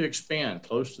room to expand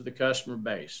close to the customer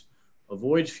base,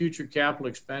 avoids future capital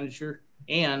expenditure,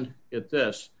 and get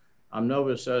this,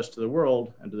 Nova says to the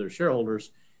world and to their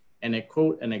shareholders, and a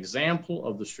quote, an example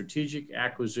of the strategic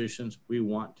acquisitions we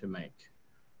want to make."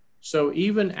 So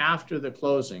even after the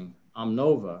closing,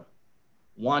 Nova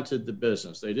wanted the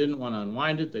business. They didn't want to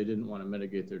unwind it. They didn't want to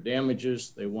mitigate their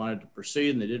damages. They wanted to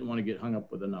proceed, and they didn't want to get hung up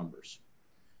with the numbers.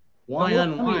 Why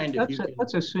unwind if you can...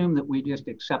 Let's assume that we just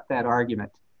accept that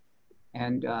argument.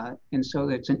 And so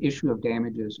it's an issue of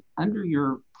damages. Under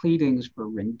your pleadings for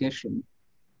rendition,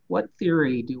 what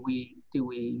theory do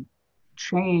we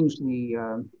change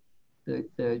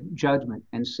the judgment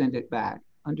and send it back?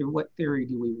 Under what theory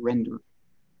do we render?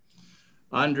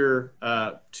 Under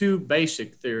two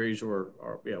basic theories, or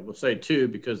we'll say two,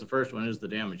 because the first one is the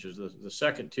damages. The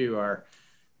second two are,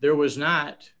 there was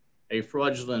not a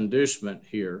fraudulent inducement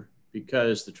here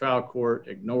because the trial court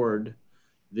ignored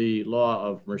the law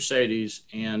of Mercedes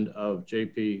and of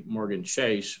JP Morgan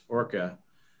Chase, ORCA,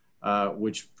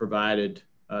 which provided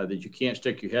that you can't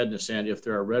stick your head in the sand if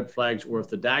there are red flags or if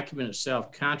the document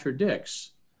itself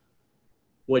contradicts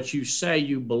what you say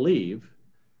you believe,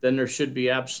 then there should be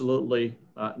absolutely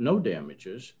no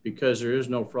damages because there is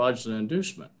no fraudulent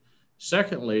inducement.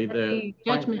 Secondly, the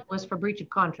judgment was for breach of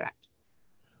contract.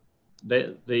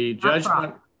 The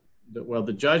judgment, well,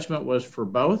 the judgment was for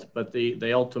both, but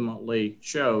they ultimately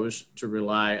chose to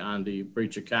rely on the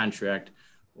breach of contract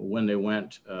when they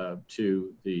went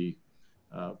to the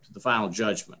final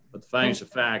judgment. But the findings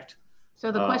of fact.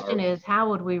 So the question is, how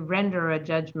would we render a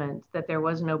judgment that there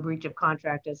was no breach of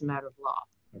contract as a matter of law?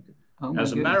 Okay.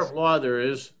 As a matter of law, there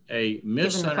is a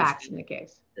misunderstanding. Given the facts in the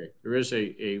case. Okay. There is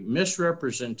a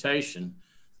misrepresentation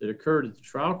that occurred at the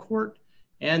trial court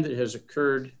and that has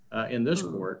occurred in this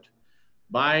court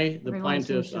by the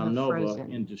plaintiffs on Nova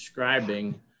in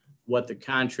describing what the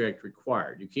contract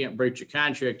required. You can't breach a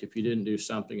contract if you didn't do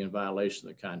something in violation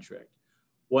of the contract.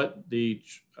 What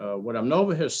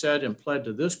Nova has said and pled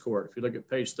to this court, if you look at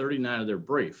page 39 of their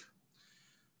brief,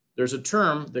 there's a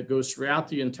term that goes throughout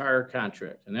the entire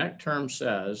contract, and that term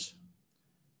says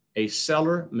a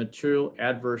seller material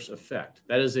adverse effect.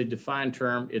 That is a defined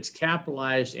term. It's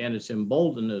capitalized and it's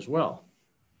emboldened as well.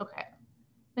 Okay.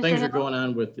 Things are going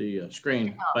on with the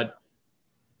screen, but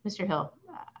Mr. Hill,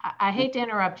 I hate to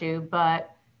interrupt you, but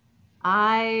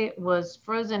I was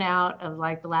frozen out of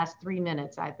like the last 3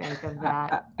 minutes, I think, of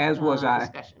that. As was I.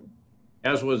 Discussion.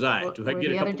 As was I. Do I Were get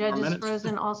the a other couple more judges minutes?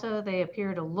 frozen also? They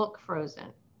appear to look frozen.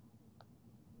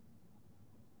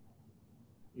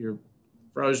 You're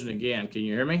frozen again. Can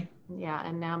you hear me? Yeah,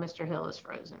 and now Mr. Hill is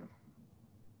frozen.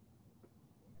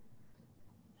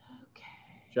 Okay.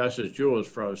 Justice Jewell is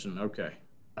frozen. Okay.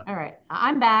 All right,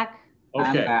 I'm back. Okay.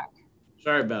 I'm back.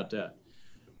 Sorry about that.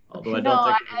 Although I No,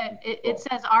 don't think it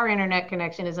says our internet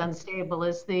connection is unstable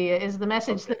is the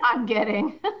message that I'm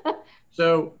getting.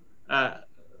 So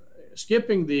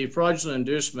skipping the fraudulent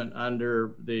inducement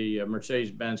under the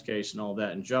Mercedes-Benz case and all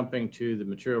that and jumping to the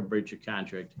material breach of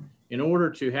contract, in order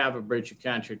to have a breach of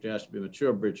contract, there has to be a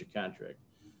material breach of contract.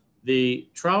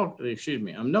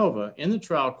 Umnova in the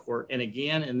trial court and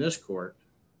again in this court,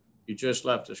 you just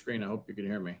left the screen. I hope you can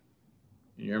hear me.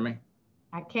 Can you hear me?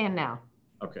 I can now.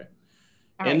 Okay.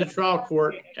 All in right. the trial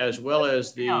court, as well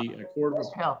as the court of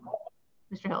Mr. Hill.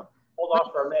 Mr. Hill. Hold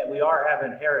on for a minute. We are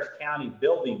having Harris County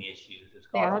building issues.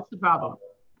 Yeah, that's the problem.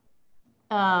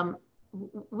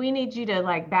 We need you to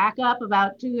like back up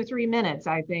about 2 or 3 minutes,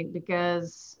 I think,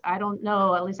 because I don't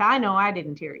know, at least I know I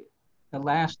didn't hear you. The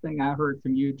last thing I heard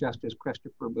from you, Justice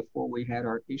Christopher, before we had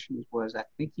our issues was I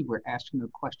think you were asking a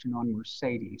question on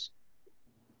Mercedes.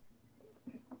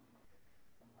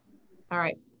 All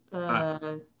right.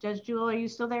 Judge Jewell, are you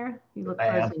still there? You look I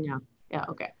am. frozen now. Yeah,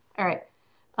 okay. All right.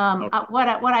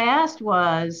 What I asked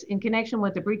was, in connection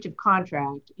with the breach of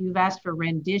contract, you've asked for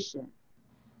rendition.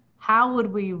 How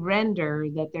would we render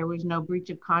that there was no breach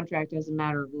of contract as a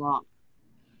matter of law?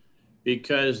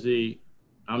 Because the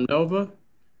Umnova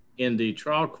in the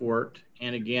trial court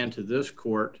and again to this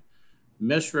court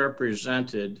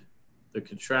misrepresented the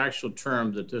contractual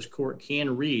term that this court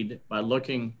can read by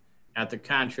looking at the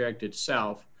contract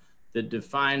itself that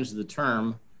defines the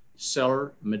term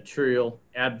seller material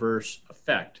adverse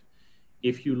effect.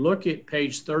 If you look at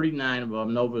page 39 of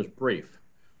Umnova's brief,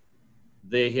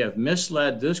 they have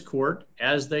misled this court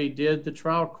as they did the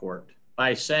trial court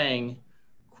by saying,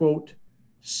 quote,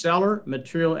 seller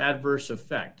material adverse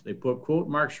effect. They put quote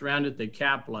marks around it. They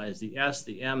capitalize the S,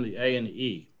 the M, the A, and the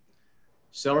E.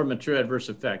 Seller material adverse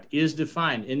effect is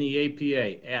defined in the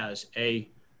APA as a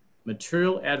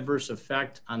material adverse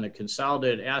effect on the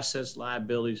consolidated assets,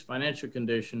 liabilities, financial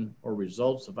condition, or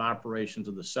results of operations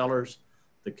of the sellers,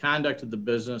 the conduct of the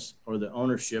business, or the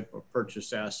ownership of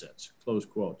purchased assets, close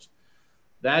quotes.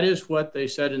 That is what they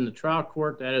said in the trial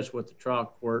court. That is what the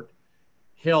trial court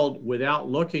held without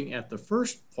looking at the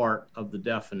first part of the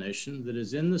definition that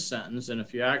is in the sentence. And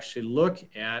if you actually look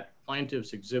at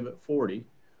Plaintiff's Exhibit 40,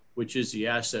 which is the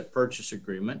asset purchase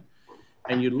agreement,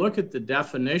 and you look at the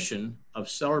definition of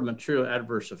seller material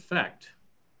adverse effect,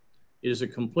 it is a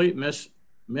complete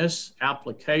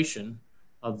misapplication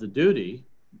of the duty,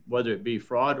 whether it be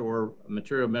fraud or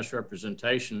material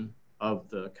misrepresentation of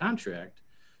the contract,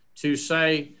 to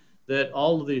say that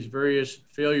all of these various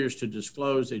failures to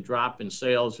disclose a drop in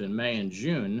sales in May and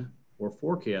June or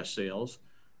forecast sales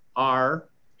are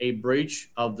a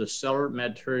breach of the seller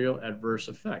material adverse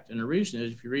effect. And the reason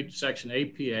is if you read section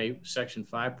APA, section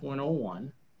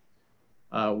 5.01,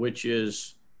 which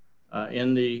is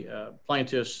in the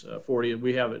Plaintiff's 40,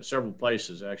 we have it several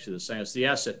places actually the same. It's the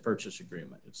asset purchase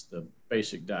agreement. It's the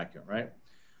basic document, right?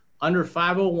 Under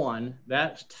 501,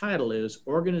 that title is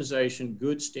Organization,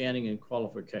 Good Standing, and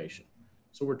Qualification.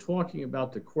 So we're talking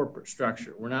about the corporate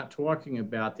structure. We're not talking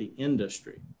about the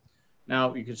industry.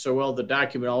 Now, you could say, well, the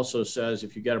document also says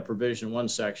if you got a provision in one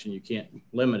section, you can't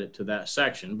limit it to that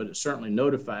section, but it certainly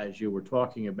notifies you we're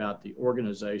talking about the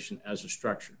organization as a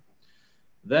structure.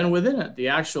 Then within it, the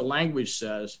actual language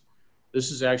says,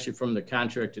 this is actually from the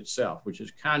contract itself, which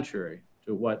is contrary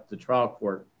to what the trial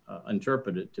court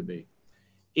interpreted it to be.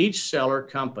 Each seller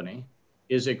company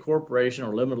is a corporation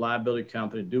or limited liability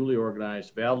company duly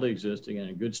organized, validly existing, and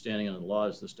in good standing under the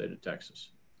laws of the state of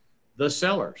Texas. The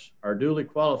sellers are duly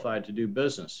qualified to do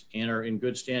business and are in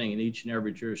good standing in each and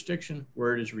every jurisdiction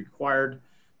where it is required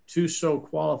to so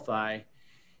qualify,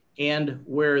 and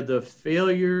where the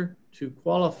failure to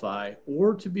qualify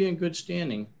or to be in good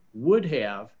standing would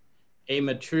have a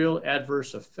material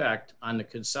adverse effect on the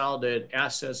consolidated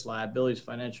assets, liabilities,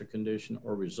 financial condition,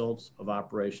 or results of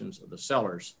operations of the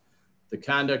sellers, the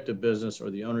conduct of business, or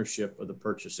the ownership of the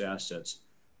purchased assets.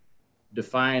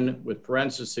 Defined with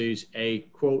parentheses, a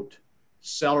quote,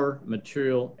 seller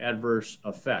material adverse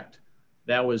effect.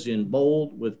 That was in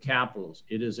bold with capitals.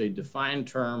 It is a defined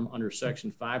term under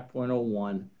section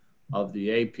 5.01 of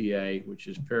the APA, which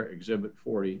is Exhibit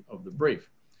 40 of the brief.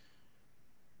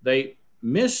 They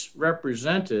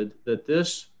misrepresented that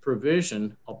this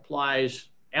provision applies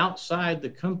outside the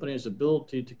company's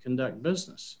ability to conduct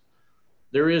business.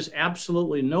 There is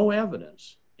absolutely no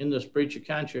evidence in this breach of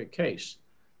contract case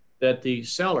that the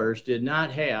sellers did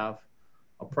not have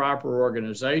a proper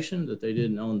organization, that they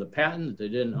didn't own the patent, that they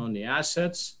didn't own the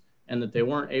assets, and that they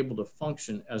weren't able to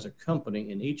function as a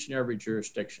company in each and every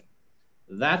jurisdiction.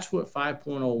 That's what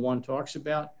 5.01 talks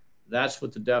about. That's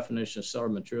what the definition of seller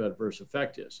material adverse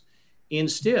effect is.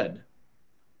 Instead,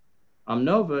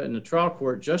 Omnova in the trial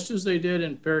court, just as they did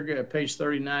in page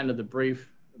 39 of the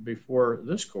brief before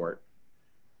this court,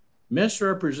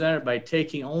 misrepresented by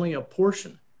taking only a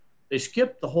portion. They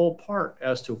skipped the whole part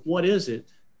as to what is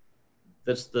it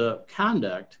that's the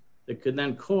conduct that could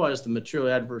then cause the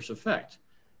material adverse effect.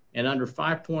 And under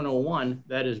 5.01,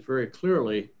 that is very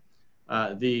clearly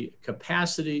the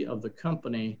capacity of the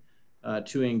company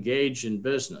to engage in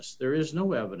business. There is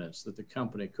no evidence that the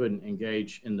company couldn't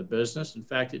engage in the business. In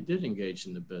fact, it did engage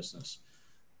in the business.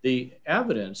 The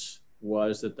evidence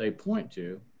was that they point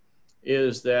to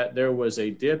is that there was a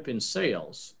dip in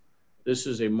sales. This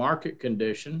is a market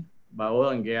condition by oil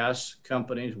and gas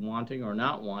companies wanting or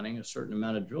not wanting a certain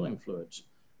amount of drilling fluids.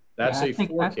 That's a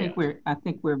forecast. I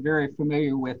think we're very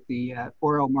familiar with the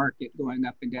oil market going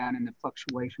up and down and the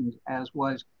fluctuations, as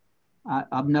was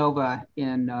Omnova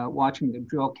in watching the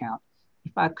drill count.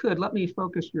 If I could, let me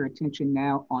focus your attention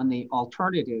now on the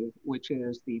alternative, which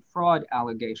is the fraud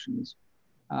allegations.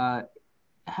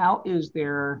 How is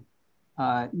there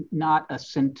not a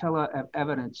scintilla of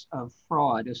evidence of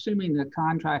fraud, assuming the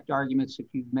contract arguments that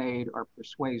you've made are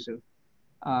persuasive?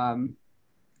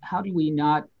 How do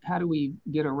we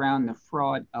get around the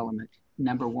fraud element,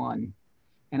 number one?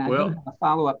 And I do have a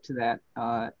follow-up to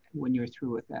that when you're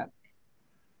through with that.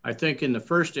 I think in the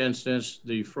first instance,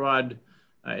 the fraud,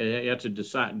 you have to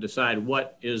decide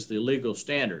what is the legal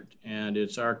standard. And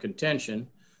it's our contention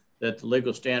that the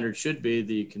legal standard should be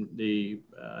the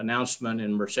announcement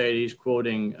in Mercedes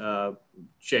quoting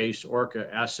Chase,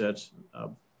 Orca assets,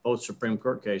 both Supreme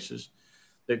Court cases,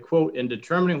 that quote, in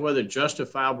determining whether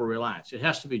justifiable reliance, it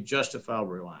has to be justifiable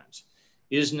reliance,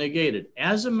 is negated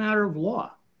as a matter of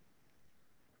law.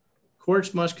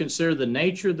 Courts must consider the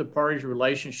nature of the parties'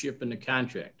 relationship in the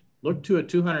contract. Look to a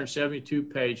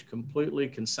 272-page, completely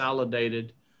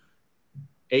consolidated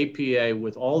APA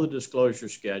with all the disclosure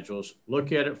schedules.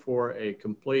 Look at it for a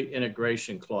complete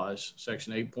integration clause,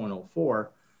 section 8.04.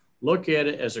 Look at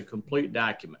it as a complete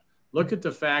document. Look at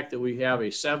the fact that we have a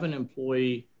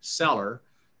 7-employee seller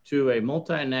to a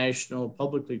multinational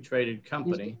publicly traded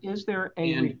company. Is there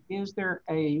in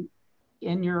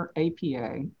your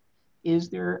APA, is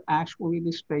there actually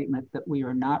the statement that we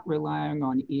are not relying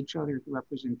on each other's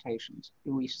representations?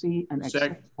 Do we see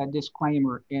a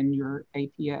disclaimer in your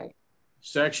APA?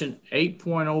 Section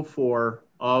 8.04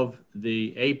 of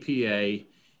the APA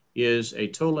is a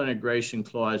total integration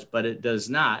clause, but it does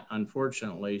not,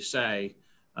 unfortunately, say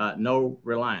no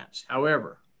reliance.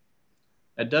 However,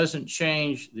 that doesn't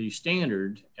change the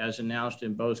standard as announced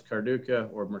in both Carduca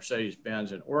or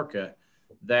Mercedes-Benz and Orca,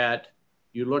 that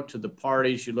you look to the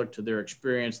parties, you look to their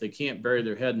experience, they can't bury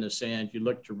their head in the sand, you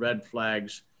look to red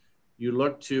flags, you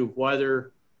look to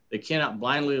whether they cannot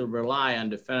blindly rely on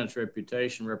defendant's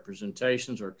reputation,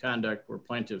 representations, or conduct where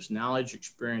plaintiff's knowledge,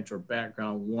 experience, or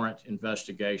background warrant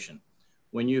investigation.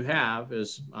 When you have,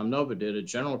 as Omnova did, a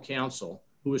general counsel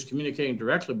who was communicating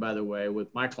directly, by the way,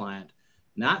 with my client,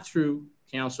 not through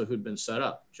counsel who'd been set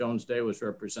up. Jones Day was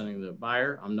representing the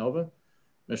buyer, Omnova.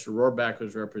 Mr. Rohrback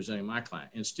was representing my client.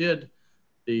 Instead,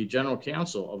 the general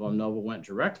counsel of Omnova went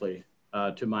directly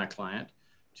to my client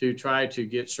to try to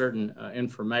get certain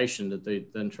information that they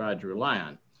then tried to rely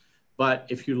on. But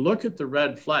if you look at the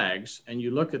red flags and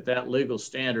you look at that legal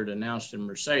standard announced in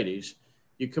Mercedes,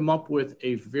 you come up with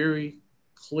a very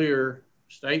clear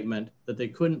statement that they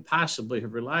couldn't possibly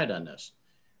have relied on this.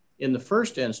 In the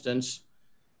first instance,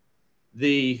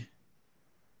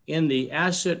 in the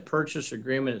asset purchase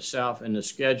agreement itself and the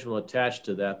schedule attached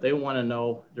to that, they want to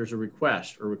know there's a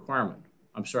request or requirement.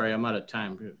 I'm sorry, I'm out of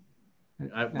time.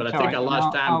 But I think I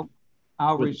lost time.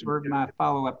 I'll reserve my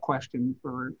follow-up question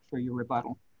for your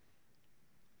rebuttal.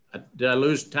 Did I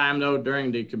lose time though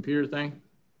during the computer thing?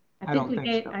 I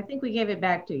think we gave it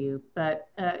back to you, but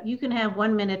you can have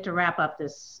 1 minute to wrap up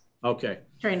this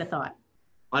train of thought.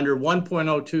 Under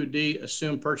 1.02D,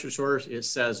 assumed purchase orders, it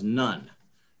says none,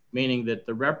 meaning that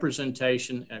the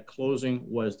representation at closing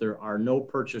was there are no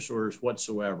purchase orders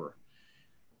whatsoever.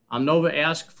 Omnova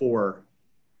asked for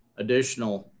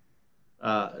additional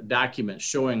documents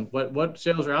showing what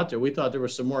sales are out there. We thought there were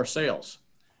some more sales.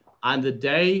 On the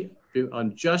day,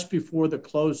 just before the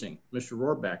closing, Mr.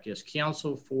 Rohrback, as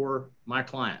counsel for my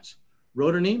clients,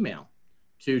 wrote an email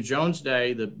to Jones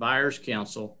Day, the buyer's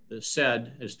counsel, that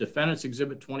said, as Defendant's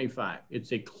Exhibit 25,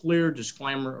 it's a clear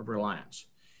disclaimer of reliance.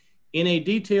 In a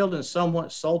detailed and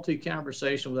somewhat salty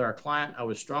conversation with our client, I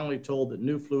was strongly told that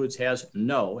New Fluids has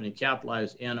no, and he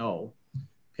capitalized NO,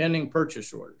 pending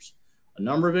purchase orders. A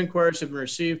number of inquiries have been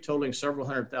received totaling several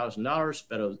 $100,000,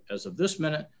 but as of this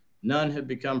minute, none have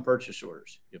become purchase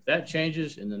orders. If that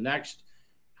changes in the next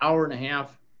hour and a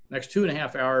half, next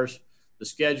 2.5 hours, the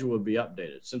schedule will be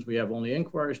updated. Since we have only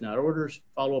inquiries, not orders,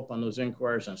 follow up on those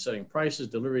inquiries on setting prices,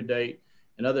 delivery date,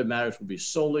 and other matters will be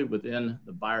solely within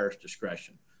the buyer's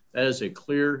discretion. That is a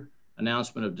clear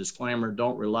announcement of disclaimer.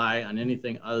 Don't rely on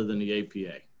anything other than the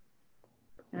APA.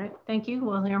 All right, thank you.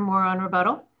 We'll hear more on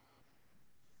rebuttal.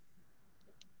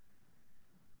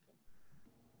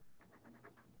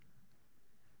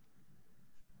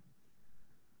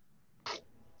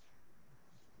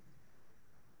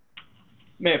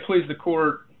 May it please the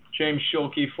court, James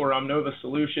Schulke for Omnova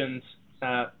Solutions.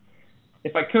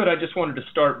 If I could, I just wanted to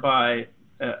start by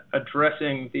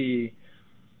addressing the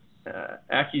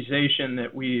accusation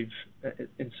that we've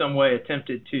in some way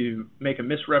attempted to make a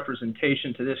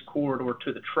misrepresentation to this court or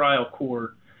to the trial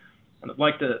court. And I'd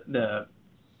like the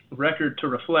record to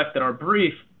reflect that our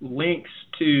brief links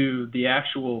to the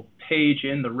actual page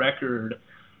in the record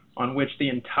on which the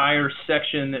entire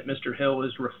section that Mr. Hill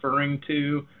is referring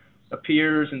to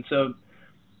appears, and so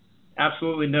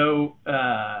absolutely no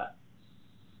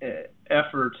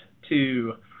effort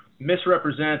to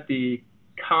misrepresent the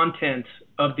contents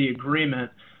of the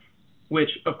agreement, which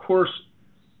of course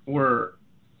were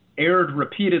aired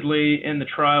repeatedly in the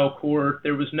trial court.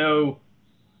 There was no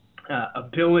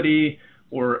ability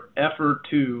or effort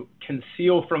to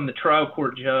conceal from the trial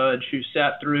court judge, who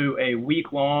sat through a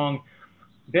week-long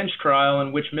bench trial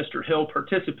in which Mr. Hill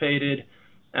participated,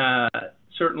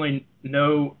 certainly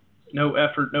no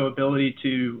effort, no ability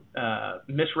to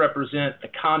misrepresent the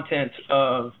contents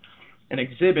of an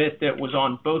exhibit that was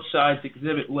on both sides'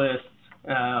 exhibit lists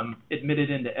admitted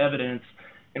into evidence.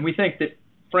 And we think that,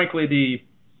 frankly, the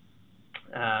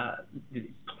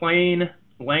plain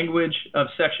language of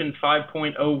Section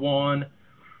 5.01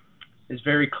 is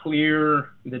very clear.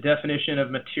 The definition of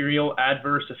material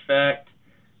adverse effect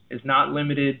is not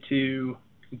limited to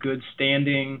good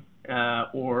standing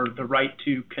or the right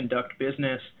to conduct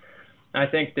business. And I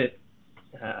think that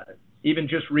even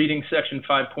just reading Section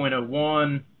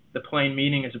 5.01, the plain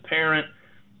meaning is apparent,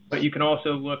 but you can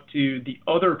also look to the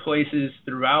other places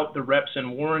throughout the reps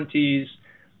and warranties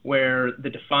where the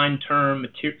defined term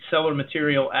seller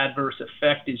material adverse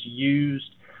effect is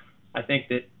used. I think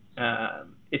that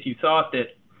if you thought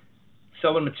that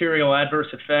seller material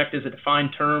adverse effect as a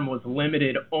defined term was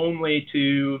limited only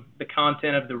to the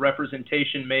content of the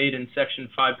representation made in Section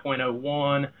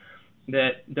 5.01,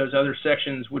 that those other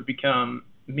sections would become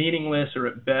meaningless or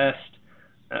at best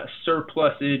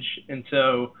surplusage. And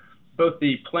so both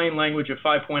the plain language of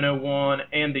 5.01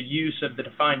 and the use of the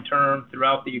defined term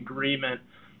throughout the agreement,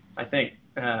 I think,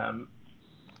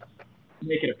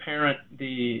 make it apparent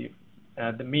the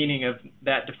meaning of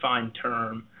that defined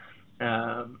term.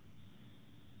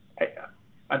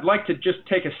 I'd like to just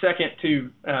take a second to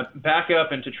back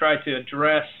up and to try to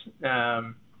address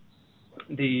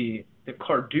the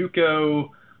Carduco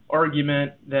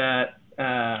argument that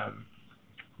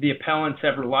the appellants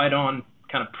have relied on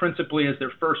kind of principally as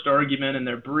their first argument in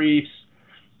their briefs,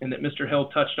 and that Mr. Hill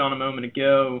touched on a moment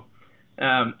ago,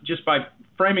 just by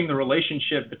framing the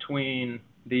relationship between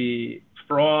the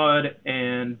fraud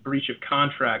and breach of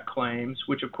contract claims,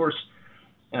 which of course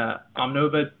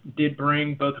Omnova did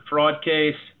bring both a fraud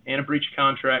case and a breach of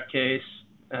contract case,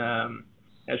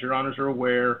 as your honors are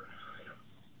aware.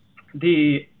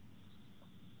 The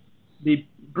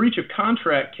breach of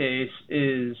contract case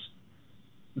is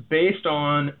based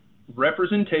on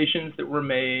representations that were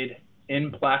made in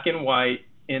black and white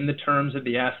in the terms of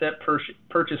the asset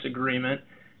purchase agreement,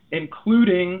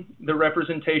 including the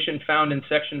representation found in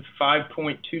Section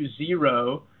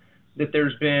 5.20 that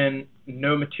there's been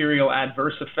no material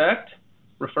adverse effect,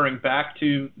 referring back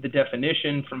to the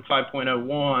definition from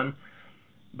 5.01.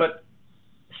 But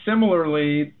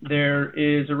similarly, there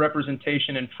is a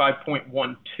representation in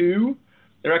 5.12.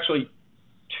 They're actually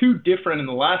two different, in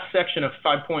the last section of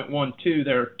 5.12,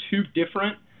 there are two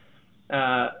different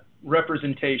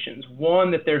representations.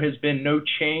 One, that there has been no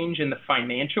change in the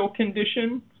financial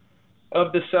condition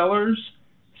of the sellers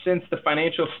since the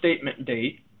financial statement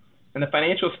date. And the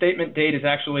financial statement date is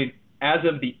actually as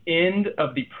of the end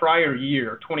of the prior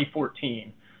year,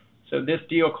 2014. So this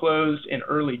deal closed in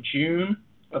early June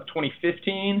of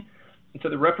 2015. And so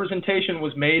the representation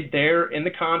was made there in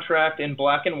the contract in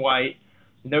black and white,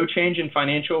 no change in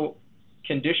financial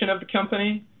condition of the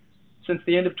company since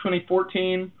the end of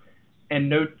 2014, and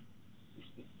no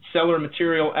seller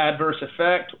material adverse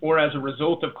effect, or as a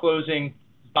result of closing,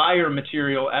 buyer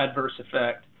material adverse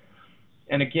effect.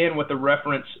 And again, with a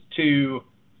reference to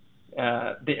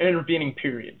the intervening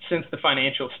period since the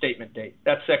financial statement date.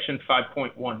 That's section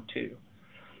 5.12.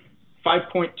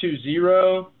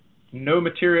 5.20, no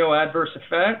material adverse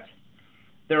effect.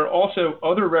 There are also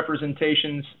other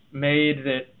representations made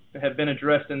that have been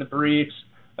addressed in the briefs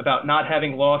about not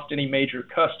having lost any major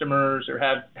customers or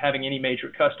having any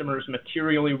major customers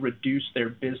materially reduce their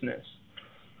business.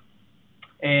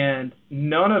 And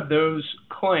none of those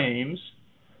claims,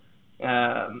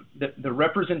 the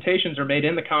representations are made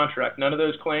in the contract. None of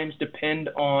those claims depend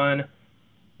on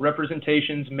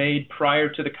representations made prior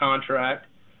to the contract.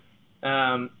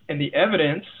 And the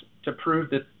evidence to prove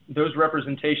that those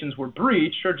representations were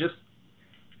breached are just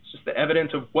the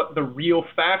evidence of what the real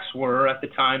facts were at the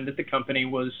time that the company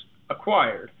was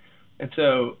acquired. And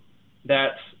so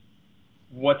that's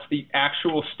what's the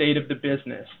actual state of the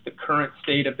business, the current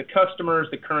state of the customers,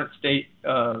 the current state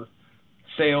of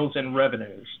sales and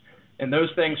revenues. And those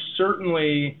things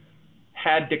certainly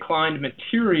had declined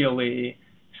materially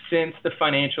since the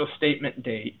financial statement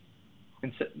date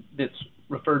that's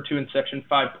referred to in section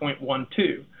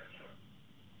 5.12.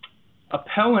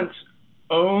 Appellant's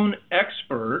own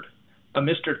expert, a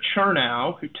Mr.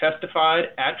 Chernow, who testified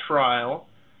at trial,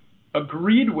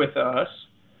 agreed with us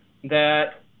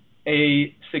that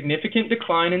a significant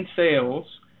decline in sales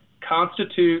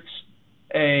constitutes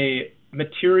a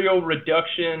material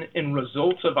reduction in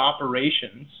results of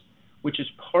operations, which is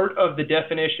part of the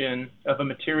definition of a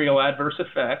material adverse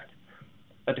effect.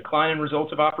 A decline in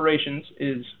results of operations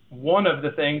is one of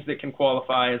the things that can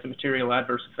qualify as a material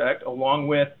adverse effect, along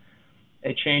with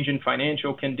a change in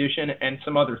financial condition and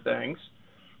some other things.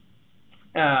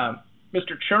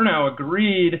 Mr. Chernow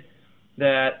agreed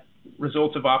that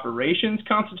results of operations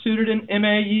constituted an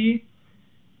MAE.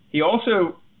 He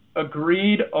also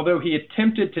agreed, although he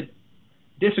attempted to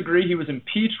disagree, he was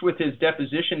impeached with his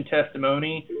deposition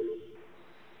testimony.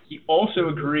 He also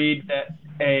agreed that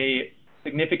a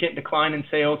significant decline in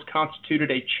sales constituted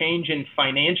a change in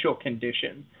financial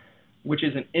condition, which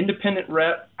is an independent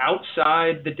rep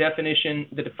outside the definition,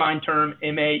 the defined term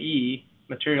MAE,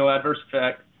 material adverse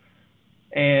effect.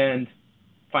 And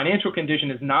financial condition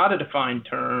is not a defined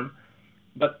term,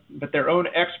 but their own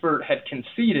expert had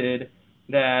conceded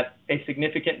that a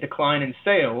significant decline in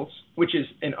sales, which is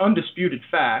an undisputed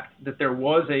fact that there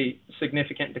was a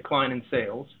significant decline in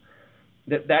sales,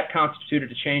 that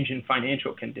constituted a change in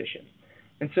financial condition.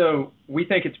 And so we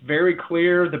think it's very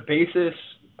clear the basis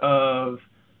of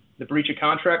the breach of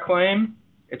contract claim.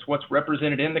 It's what's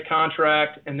represented in the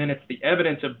contract, and then it's the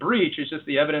evidence of breach is just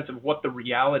the evidence of what the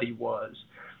reality was.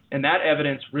 And that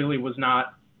evidence really was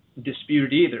not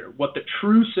disputed either. What the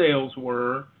true sales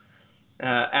were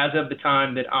as of the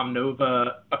time that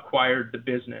Omnova acquired the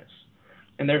business.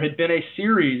 And there had been a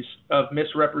series of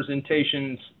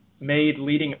misrepresentations made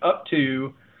leading up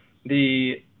to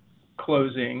the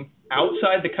closing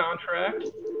outside the contract,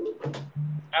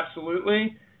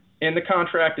 absolutely, in the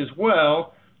contract as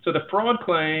well. So the fraud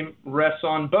claim rests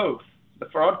on both. The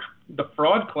fraud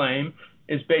claim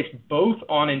is based both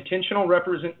on intentional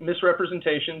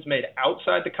misrepresentations made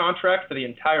outside the contract for the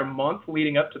entire month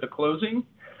leading up to the closing.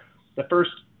 The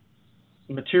first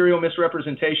material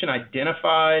misrepresentation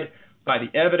identified by the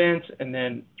evidence and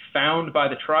then found by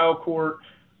the trial court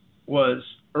was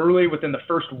early within the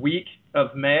first week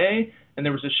of May, and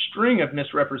there was a string of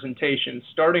misrepresentations,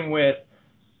 starting with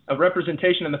a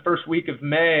representation in the first week of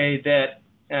May that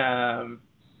that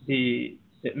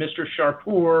Mr.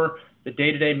 Sharpour, the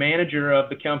day-to-day manager of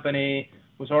the company,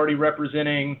 was already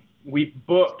representing. We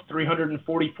booked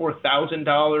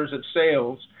 $344,000 of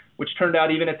sales, which turned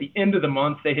out even at the end of the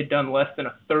month, they had done less than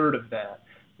a third of that.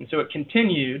 And so it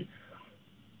continued.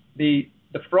 The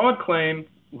fraud claim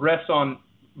rests on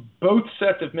both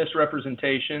sets of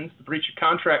misrepresentations. The breach of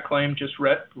contract claim just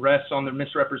rests on the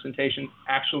misrepresentation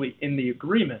actually in the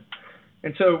agreement.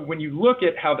 And so when you look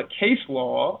at how the case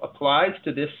law applies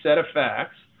to this set of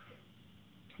facts,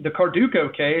 the Carduco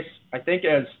case, I think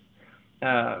as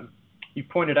you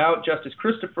pointed out, Justice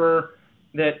Christopher,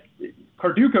 that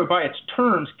Carduco by its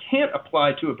terms can't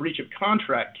apply to a breach of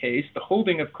contract case. The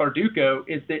holding of Carduco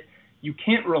is that you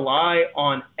can't rely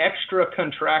on extra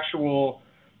contractual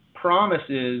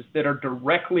promises that are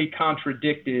directly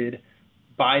contradicted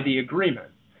by the agreement.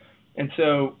 And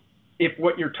so if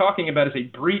what you're talking about is a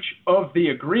breach of the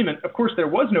agreement, of course there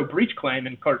was no breach claim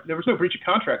there was no breach of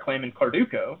contract claim in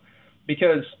Carduco,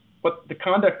 because what the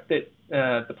conduct that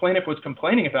the plaintiff was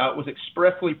complaining about was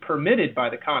expressly permitted by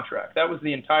the contract. That was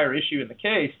the entire issue in the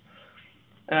case.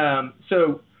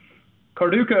 So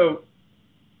Carduco,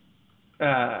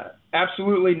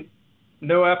 absolutely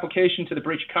no application to the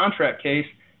breach of contract case.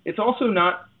 It's also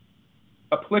not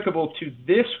applicable to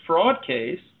this fraud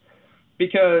case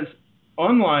because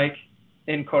unlike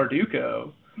in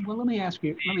Carduco. Well, let me ask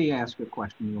you a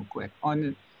question real quick.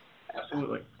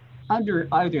 Absolutely. Under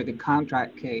either the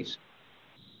contract case,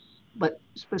 but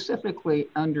specifically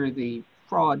under the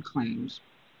fraud claims,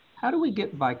 how do we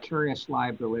get vicarious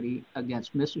liability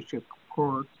against Mrs.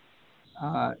 Shapour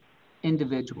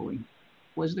individually?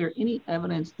 Was there any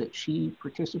evidence that she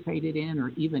participated in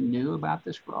or even knew about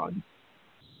this fraud?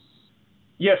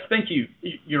 Yes, thank you,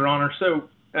 Your Honor. So,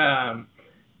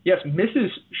 yes, Mrs.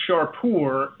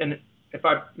 Shapour, and if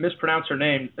I mispronounce her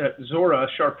name, Zora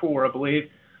Shapour, I believe,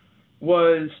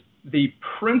 was the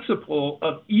principal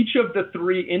of each of the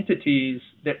three entities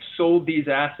that sold these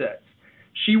assets.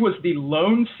 She was the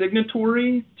loan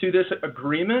signatory to this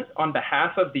agreement on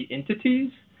behalf of the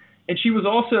entities, and she was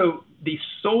also the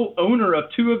sole owner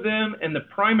of two of them and the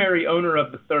primary owner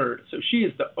of the third. So she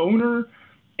is the owner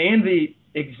and the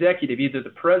executive, either the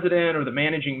president or the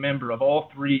managing member of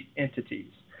all three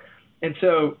entities. And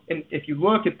so, if you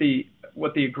look at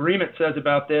what the agreement says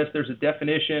about this, there's a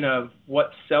definition of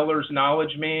what seller's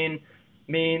knowledge means,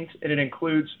 and it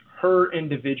includes her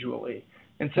individually.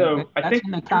 And so that's I think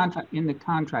in the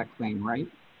contract claim, right?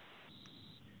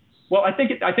 Well, I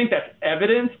think that's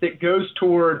evidence that goes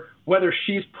toward whether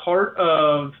she's part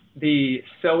of the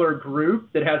seller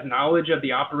group that has knowledge of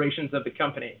the operations of the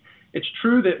company. It's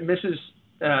true that Mrs.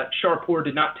 Shapour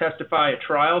did not testify at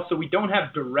trial, so we don't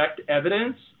have direct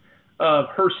evidence of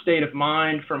her state of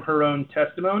mind from her own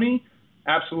testimony.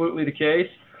 Absolutely the case.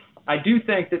 I do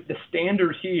think that the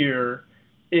standard here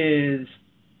is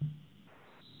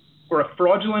for a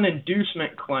fraudulent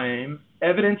inducement claim,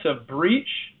 evidence of breach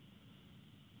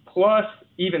plus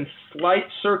even slight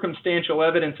circumstantial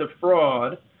evidence of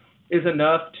fraud is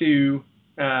enough to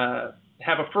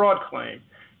have a fraud claim.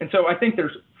 And so I think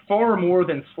there's far more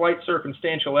than slight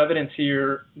circumstantial evidence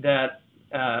here that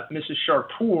Mrs.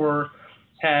 Shapour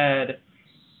had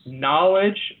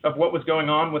knowledge of what was going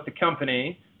on with the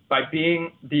company by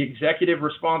being the executive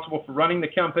responsible for running the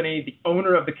company, the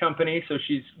owner of the company. So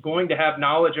she's going to have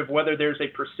knowledge of whether there's a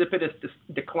precipitous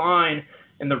decline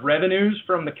in the revenues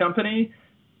from the company.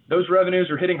 Those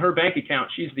revenues are hitting her bank account.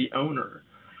 She's the owner.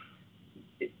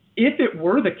 If it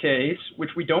were the case,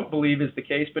 which we don't believe is the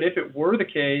case, but if it were the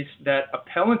case that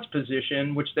appellant's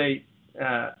position, which they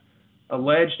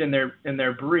alleged in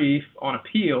their brief on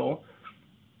appeal,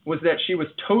 was that she was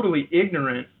totally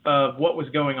ignorant of what was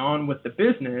going on with the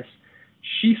business,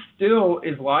 she still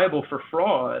is liable for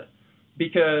fraud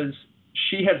because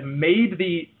she has made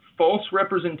the false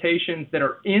representations that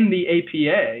are in the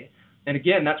APA. And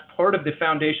again, that's part of the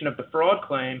foundation of the fraud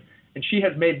claim. And she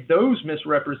has made those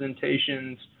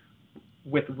misrepresentations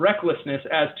with recklessness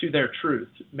as to their truth,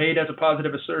 made as a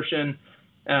positive assertion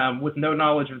with no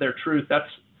knowledge of their truth.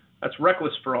 That's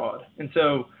reckless fraud. And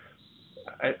so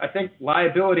I think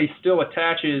liability still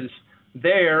attaches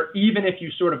there, even if you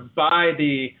sort of buy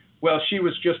she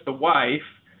was just the wife,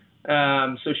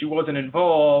 so she wasn't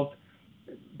involved.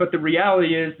 But the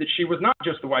reality is that she was not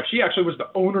just the wife. She actually was the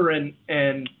owner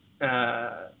and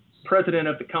president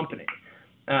of the company.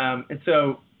 And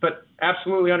so, but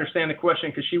absolutely understand the question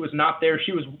because she was not there.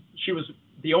 She was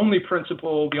the only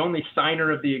principal, the only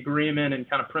signer of the agreement and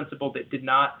kind of principal that did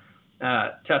not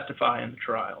testify in the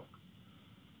trial.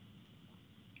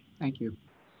 Thank you.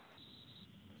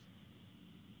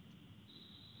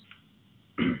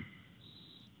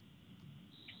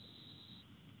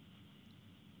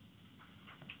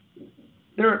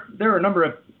 There are a number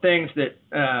of things that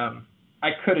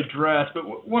I could address,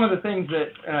 but one of the things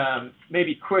that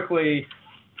maybe quickly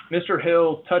Mr.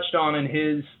 Hill touched on in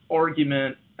his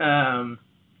argument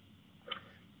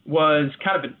was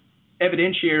kind of an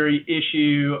evidentiary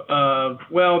issue of,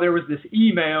 well, there was this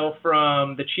email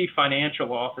from the chief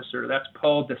financial officer, that's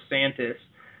Paul DeSantis,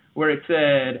 where it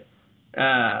said,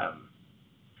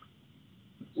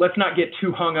 let's not get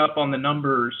too hung up on the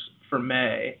numbers for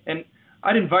May. And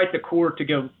I'd invite the court to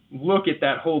go look at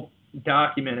that whole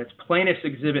document. It's Plaintiff's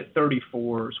Exhibit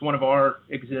 34. It's one of our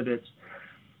exhibits.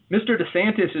 Mr.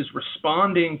 DeSantis is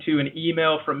responding to an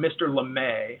email from Mr.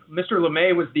 LeMay. Mr.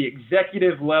 LeMay was the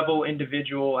executive level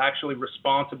individual actually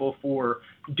responsible for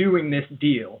doing this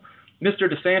deal. Mr.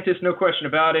 DeSantis, no question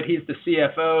about it, he's the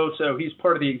CFO, so he's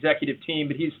part of the executive team,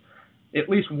 but he's at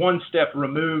least one step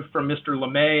removed from Mr.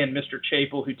 LeMay and Mr.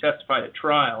 Chapel, who testified at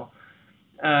trial.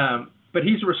 but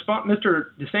Mr.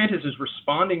 DeSantis is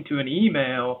responding to an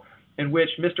email in which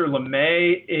Mr.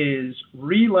 LeMay is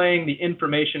relaying the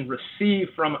information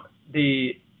received from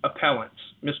the appellants,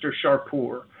 Mr.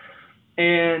 Sharpour.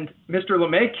 And Mr.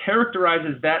 LeMay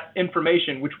characterizes that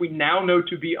information, which we now know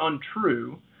to be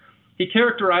untrue. He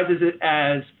characterizes it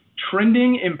as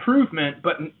trending improvement,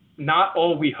 but not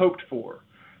all we hoped for.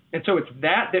 And so it's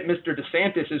that Mr.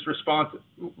 DeSantis is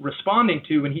responding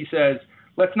to when he says,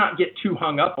 let's not get too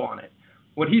hung up on it.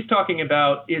 What he's talking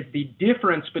about is the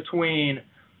difference between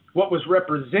what was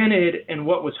represented and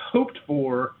what was hoped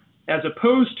for, as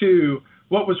opposed to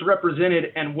what was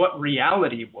represented and what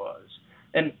reality was.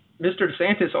 And Mr.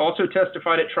 DeSantis also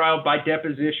testified at trial by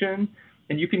deposition,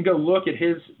 and you can go look at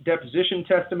his deposition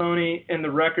testimony in the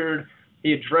record.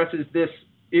 He addresses this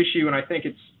issue, and I think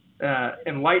it's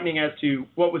enlightening as to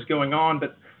what was going on.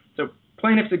 But so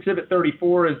Plaintiff's Exhibit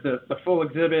 34 is the full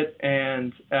exhibit,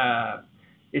 and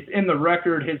it's in the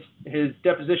record. His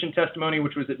deposition testimony,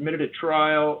 which was admitted at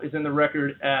trial, is in the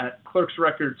record at Clerk's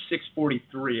Record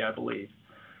 643, I believe.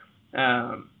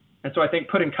 And so I think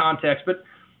put in context, but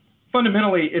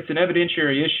fundamentally it's an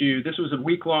evidentiary issue. This was a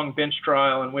week-long bench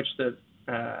trial in which the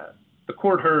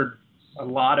court heard a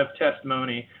lot of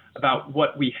testimony about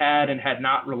what we had and had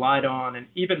not relied on. And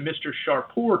even Mr.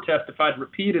 Sharpour testified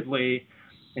repeatedly,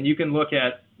 and you can look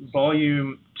at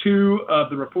volume 2 of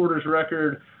the reporter's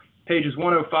record, pages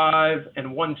 105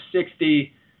 and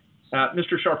 160.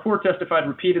 Mr. Sharpour testified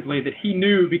repeatedly that he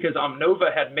knew because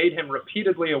Omnova had made him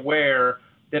repeatedly aware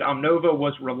that Omnova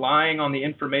was relying on the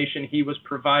information he was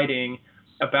providing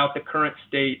about the current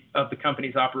state of the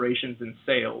company's operations and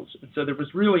sales. And so there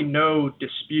was really no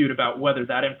dispute about whether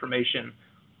that information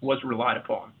was relied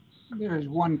upon. There is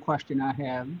one question I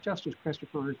have. Justice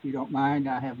Christopher, if you don't mind,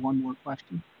 I have one more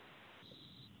question.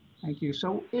 Thank you.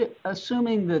 So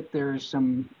assuming that there's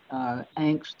some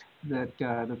angst that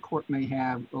the court may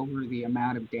have over the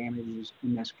amount of damages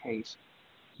in this case,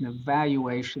 the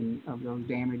valuation of those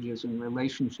damages in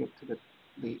relationship to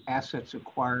the assets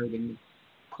acquired and the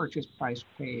purchase price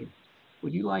paid,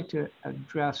 would you like to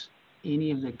address any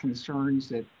of the concerns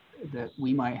that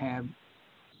we might have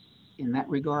in that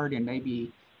regard, and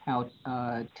maybe how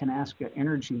Tenaska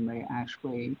Energy may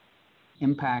actually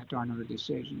impact on our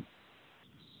decision?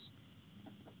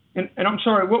 And I'm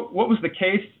sorry, what was the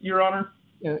case, Your Honor?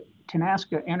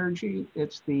 Tenaska Energy,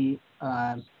 it's the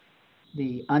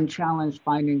unchallenged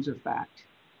findings of fact.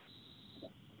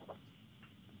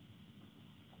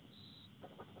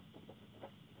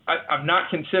 I've not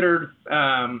considered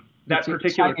that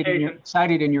particular case.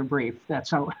 Cited in your brief,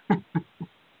 that's all.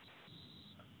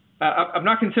 I've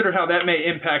not considered how that may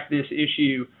impact this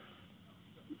issue.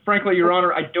 Frankly, Your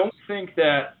Honor, I don't think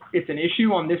that it's an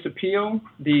issue on this appeal,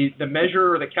 the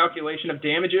measure or the calculation of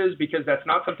damages, because that's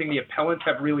not something the appellants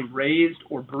have really raised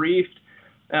or briefed.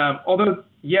 Although,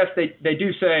 yes, they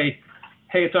do say,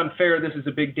 hey, it's unfair, this is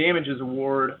a big damages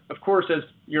award. Of course, as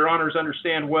Your Honors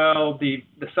understand well, the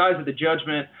size of the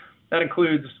judgment, that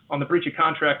includes, on the breach of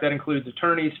contract, that includes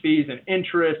attorney's fees and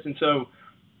interest. And so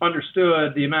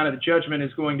understood, the amount of the judgment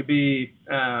is going to be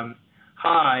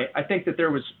high. I think that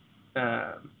there was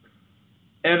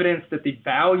evidence that the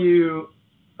value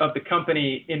of the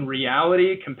company in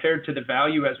reality compared to the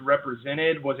value as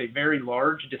represented was a very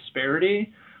large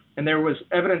disparity. And there was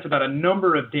evidence about a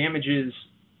number of damages,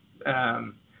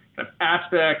 kind of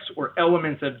aspects or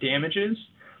elements of damages.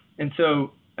 And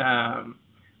so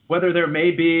whether there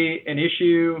may be an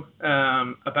issue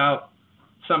about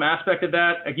some aspect of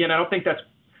that, again, I don't think that's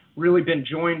really been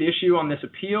joined issue on this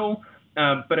appeal.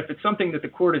 But if it's something that the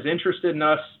court is interested in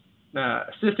us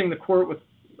assisting the court with,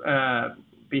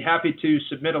 be happy to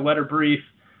submit a letter brief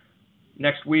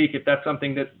next week if that's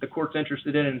something that the court's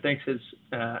interested in and thinks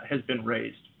has been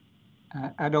raised.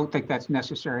 I don't think that's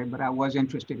necessary, but I was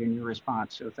interested in your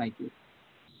response, so thank you.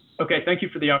 Okay, thank you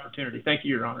for the opportunity. Thank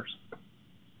you, Your Honors.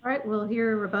 All right, we'll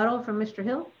hear a rebuttal from Mr.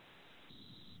 Hill.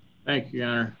 Thank you, Your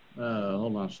Honor.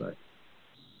 Hold on a sec.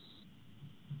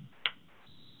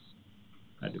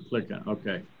 I had to click on,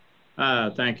 okay.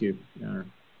 Thank you, Your Honor.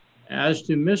 As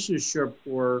to Mrs.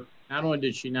 Sharpour, not only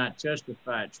did she not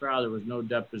testify at trial, there was no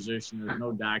deposition, there was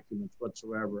no documents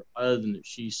whatsoever other than that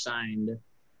she signed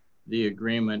the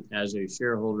agreement as a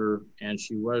shareholder and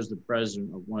she was the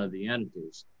president of one of the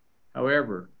entities.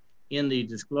 However, in the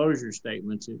disclosure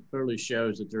statements, it clearly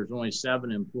shows that there's only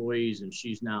 7 employees and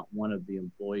she's not one of the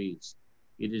employees.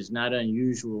 It is not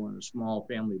unusual in a small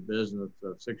family business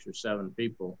of 6 or 7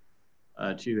 people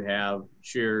to have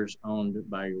shares owned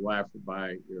by your wife or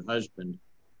by your husband,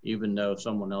 even though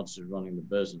someone else is running the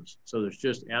business. So there's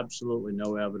just absolutely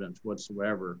no evidence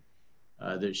whatsoever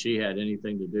that she had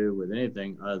anything to do with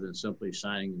anything other than simply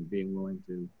signing and being willing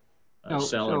to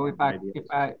sell. So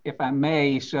if I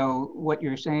may, so what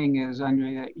you're saying is,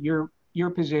 Andrea, your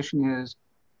position is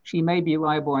she may be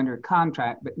liable under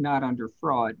contract, but not under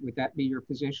fraud. Would that be your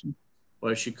position?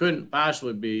 Well, she couldn't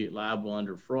possibly be liable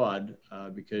under fraud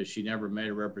because she never made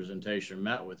a representation or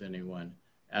met with anyone.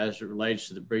 As it relates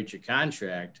to the breach of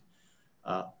contract,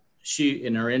 she,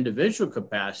 in her individual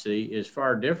capacity, is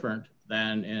far different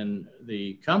than in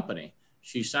the company.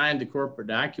 She signed the corporate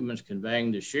documents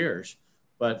conveying the shares,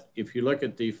 but if you look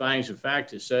at the findings of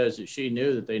fact, it says that she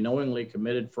knew that they knowingly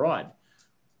committed fraud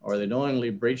or they knowingly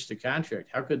breached the contract.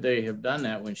 How could they have done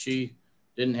that when she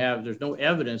didn't have, there's no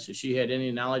evidence that she had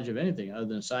any knowledge of anything other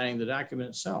than signing the document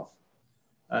itself.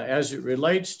 As it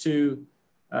relates to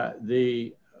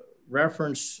the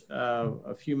reference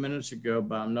a few minutes ago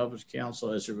by Nova's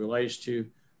counsel as it relates to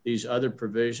these other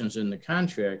provisions in the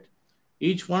contract,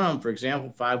 each one of them, for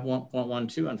example,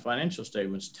 5.12 on financial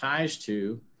statements ties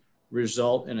to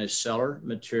result in a seller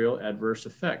material adverse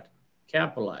effect,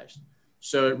 capitalized.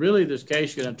 So it really, this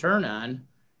case is going to turn on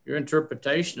your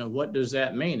interpretation of what does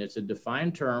that mean. It's a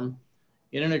defined term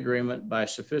in an agreement by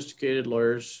sophisticated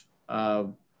lawyers.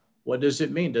 What does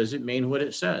it mean? Does it mean what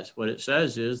it says? What it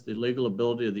says is the legal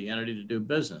ability of the entity to do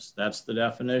business. That's the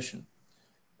definition.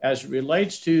 As it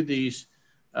relates to the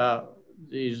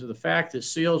fact that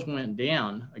sales went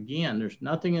down, again, there's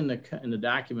nothing in the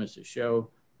documents that show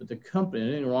that the company,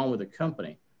 anything wrong with the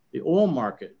company. The oil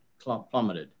market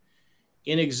plummeted.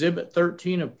 In Exhibit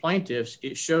 13 of plaintiffs,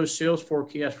 it shows sales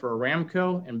forecast for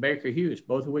Aramco and Baker Hughes,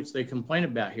 both of which they complain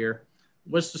about here.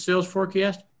 What's the sales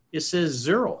forecast? It says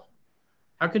 0.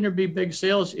 How can there be big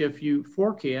sales if you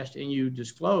forecast and you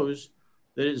disclose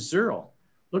that it's 0?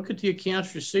 Look at the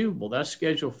accounts receivable. That's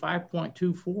Schedule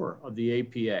 5.24 of the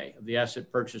APA, of the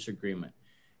Asset Purchase Agreement.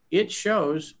 It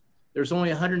shows there's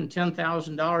only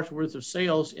 $110,000 worth of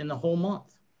sales in the whole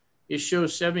month. It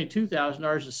shows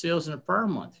 $72,000 of sales in the prior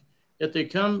month. Yet they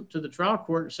come to the trial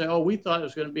court and say, oh, we thought it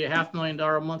was going to be a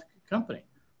 $500,000 a month company.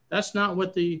 That's not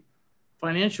what the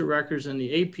financial records in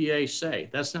the APA say.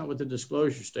 That's not what the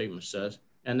disclosure statement says.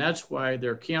 And that's why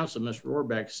their counsel, Mr.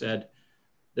 Rohrbeck, said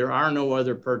there are no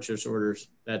other purchase orders.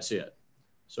 That's it.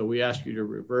 So we ask you to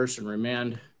reverse and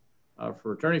remand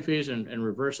for attorney fees and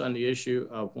reverse on the issue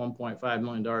of $1.5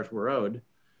 million we're owed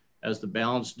as the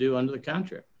balance due under the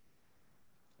contract.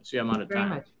 I see I'm out of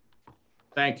time.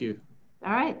 Thank you.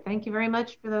 All right. Thank you very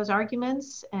much for those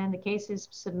arguments. And the case is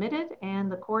submitted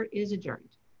and the court is adjourned.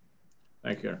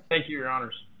 Thank you. Thank you, Your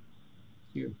Honors.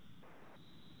 Thank you.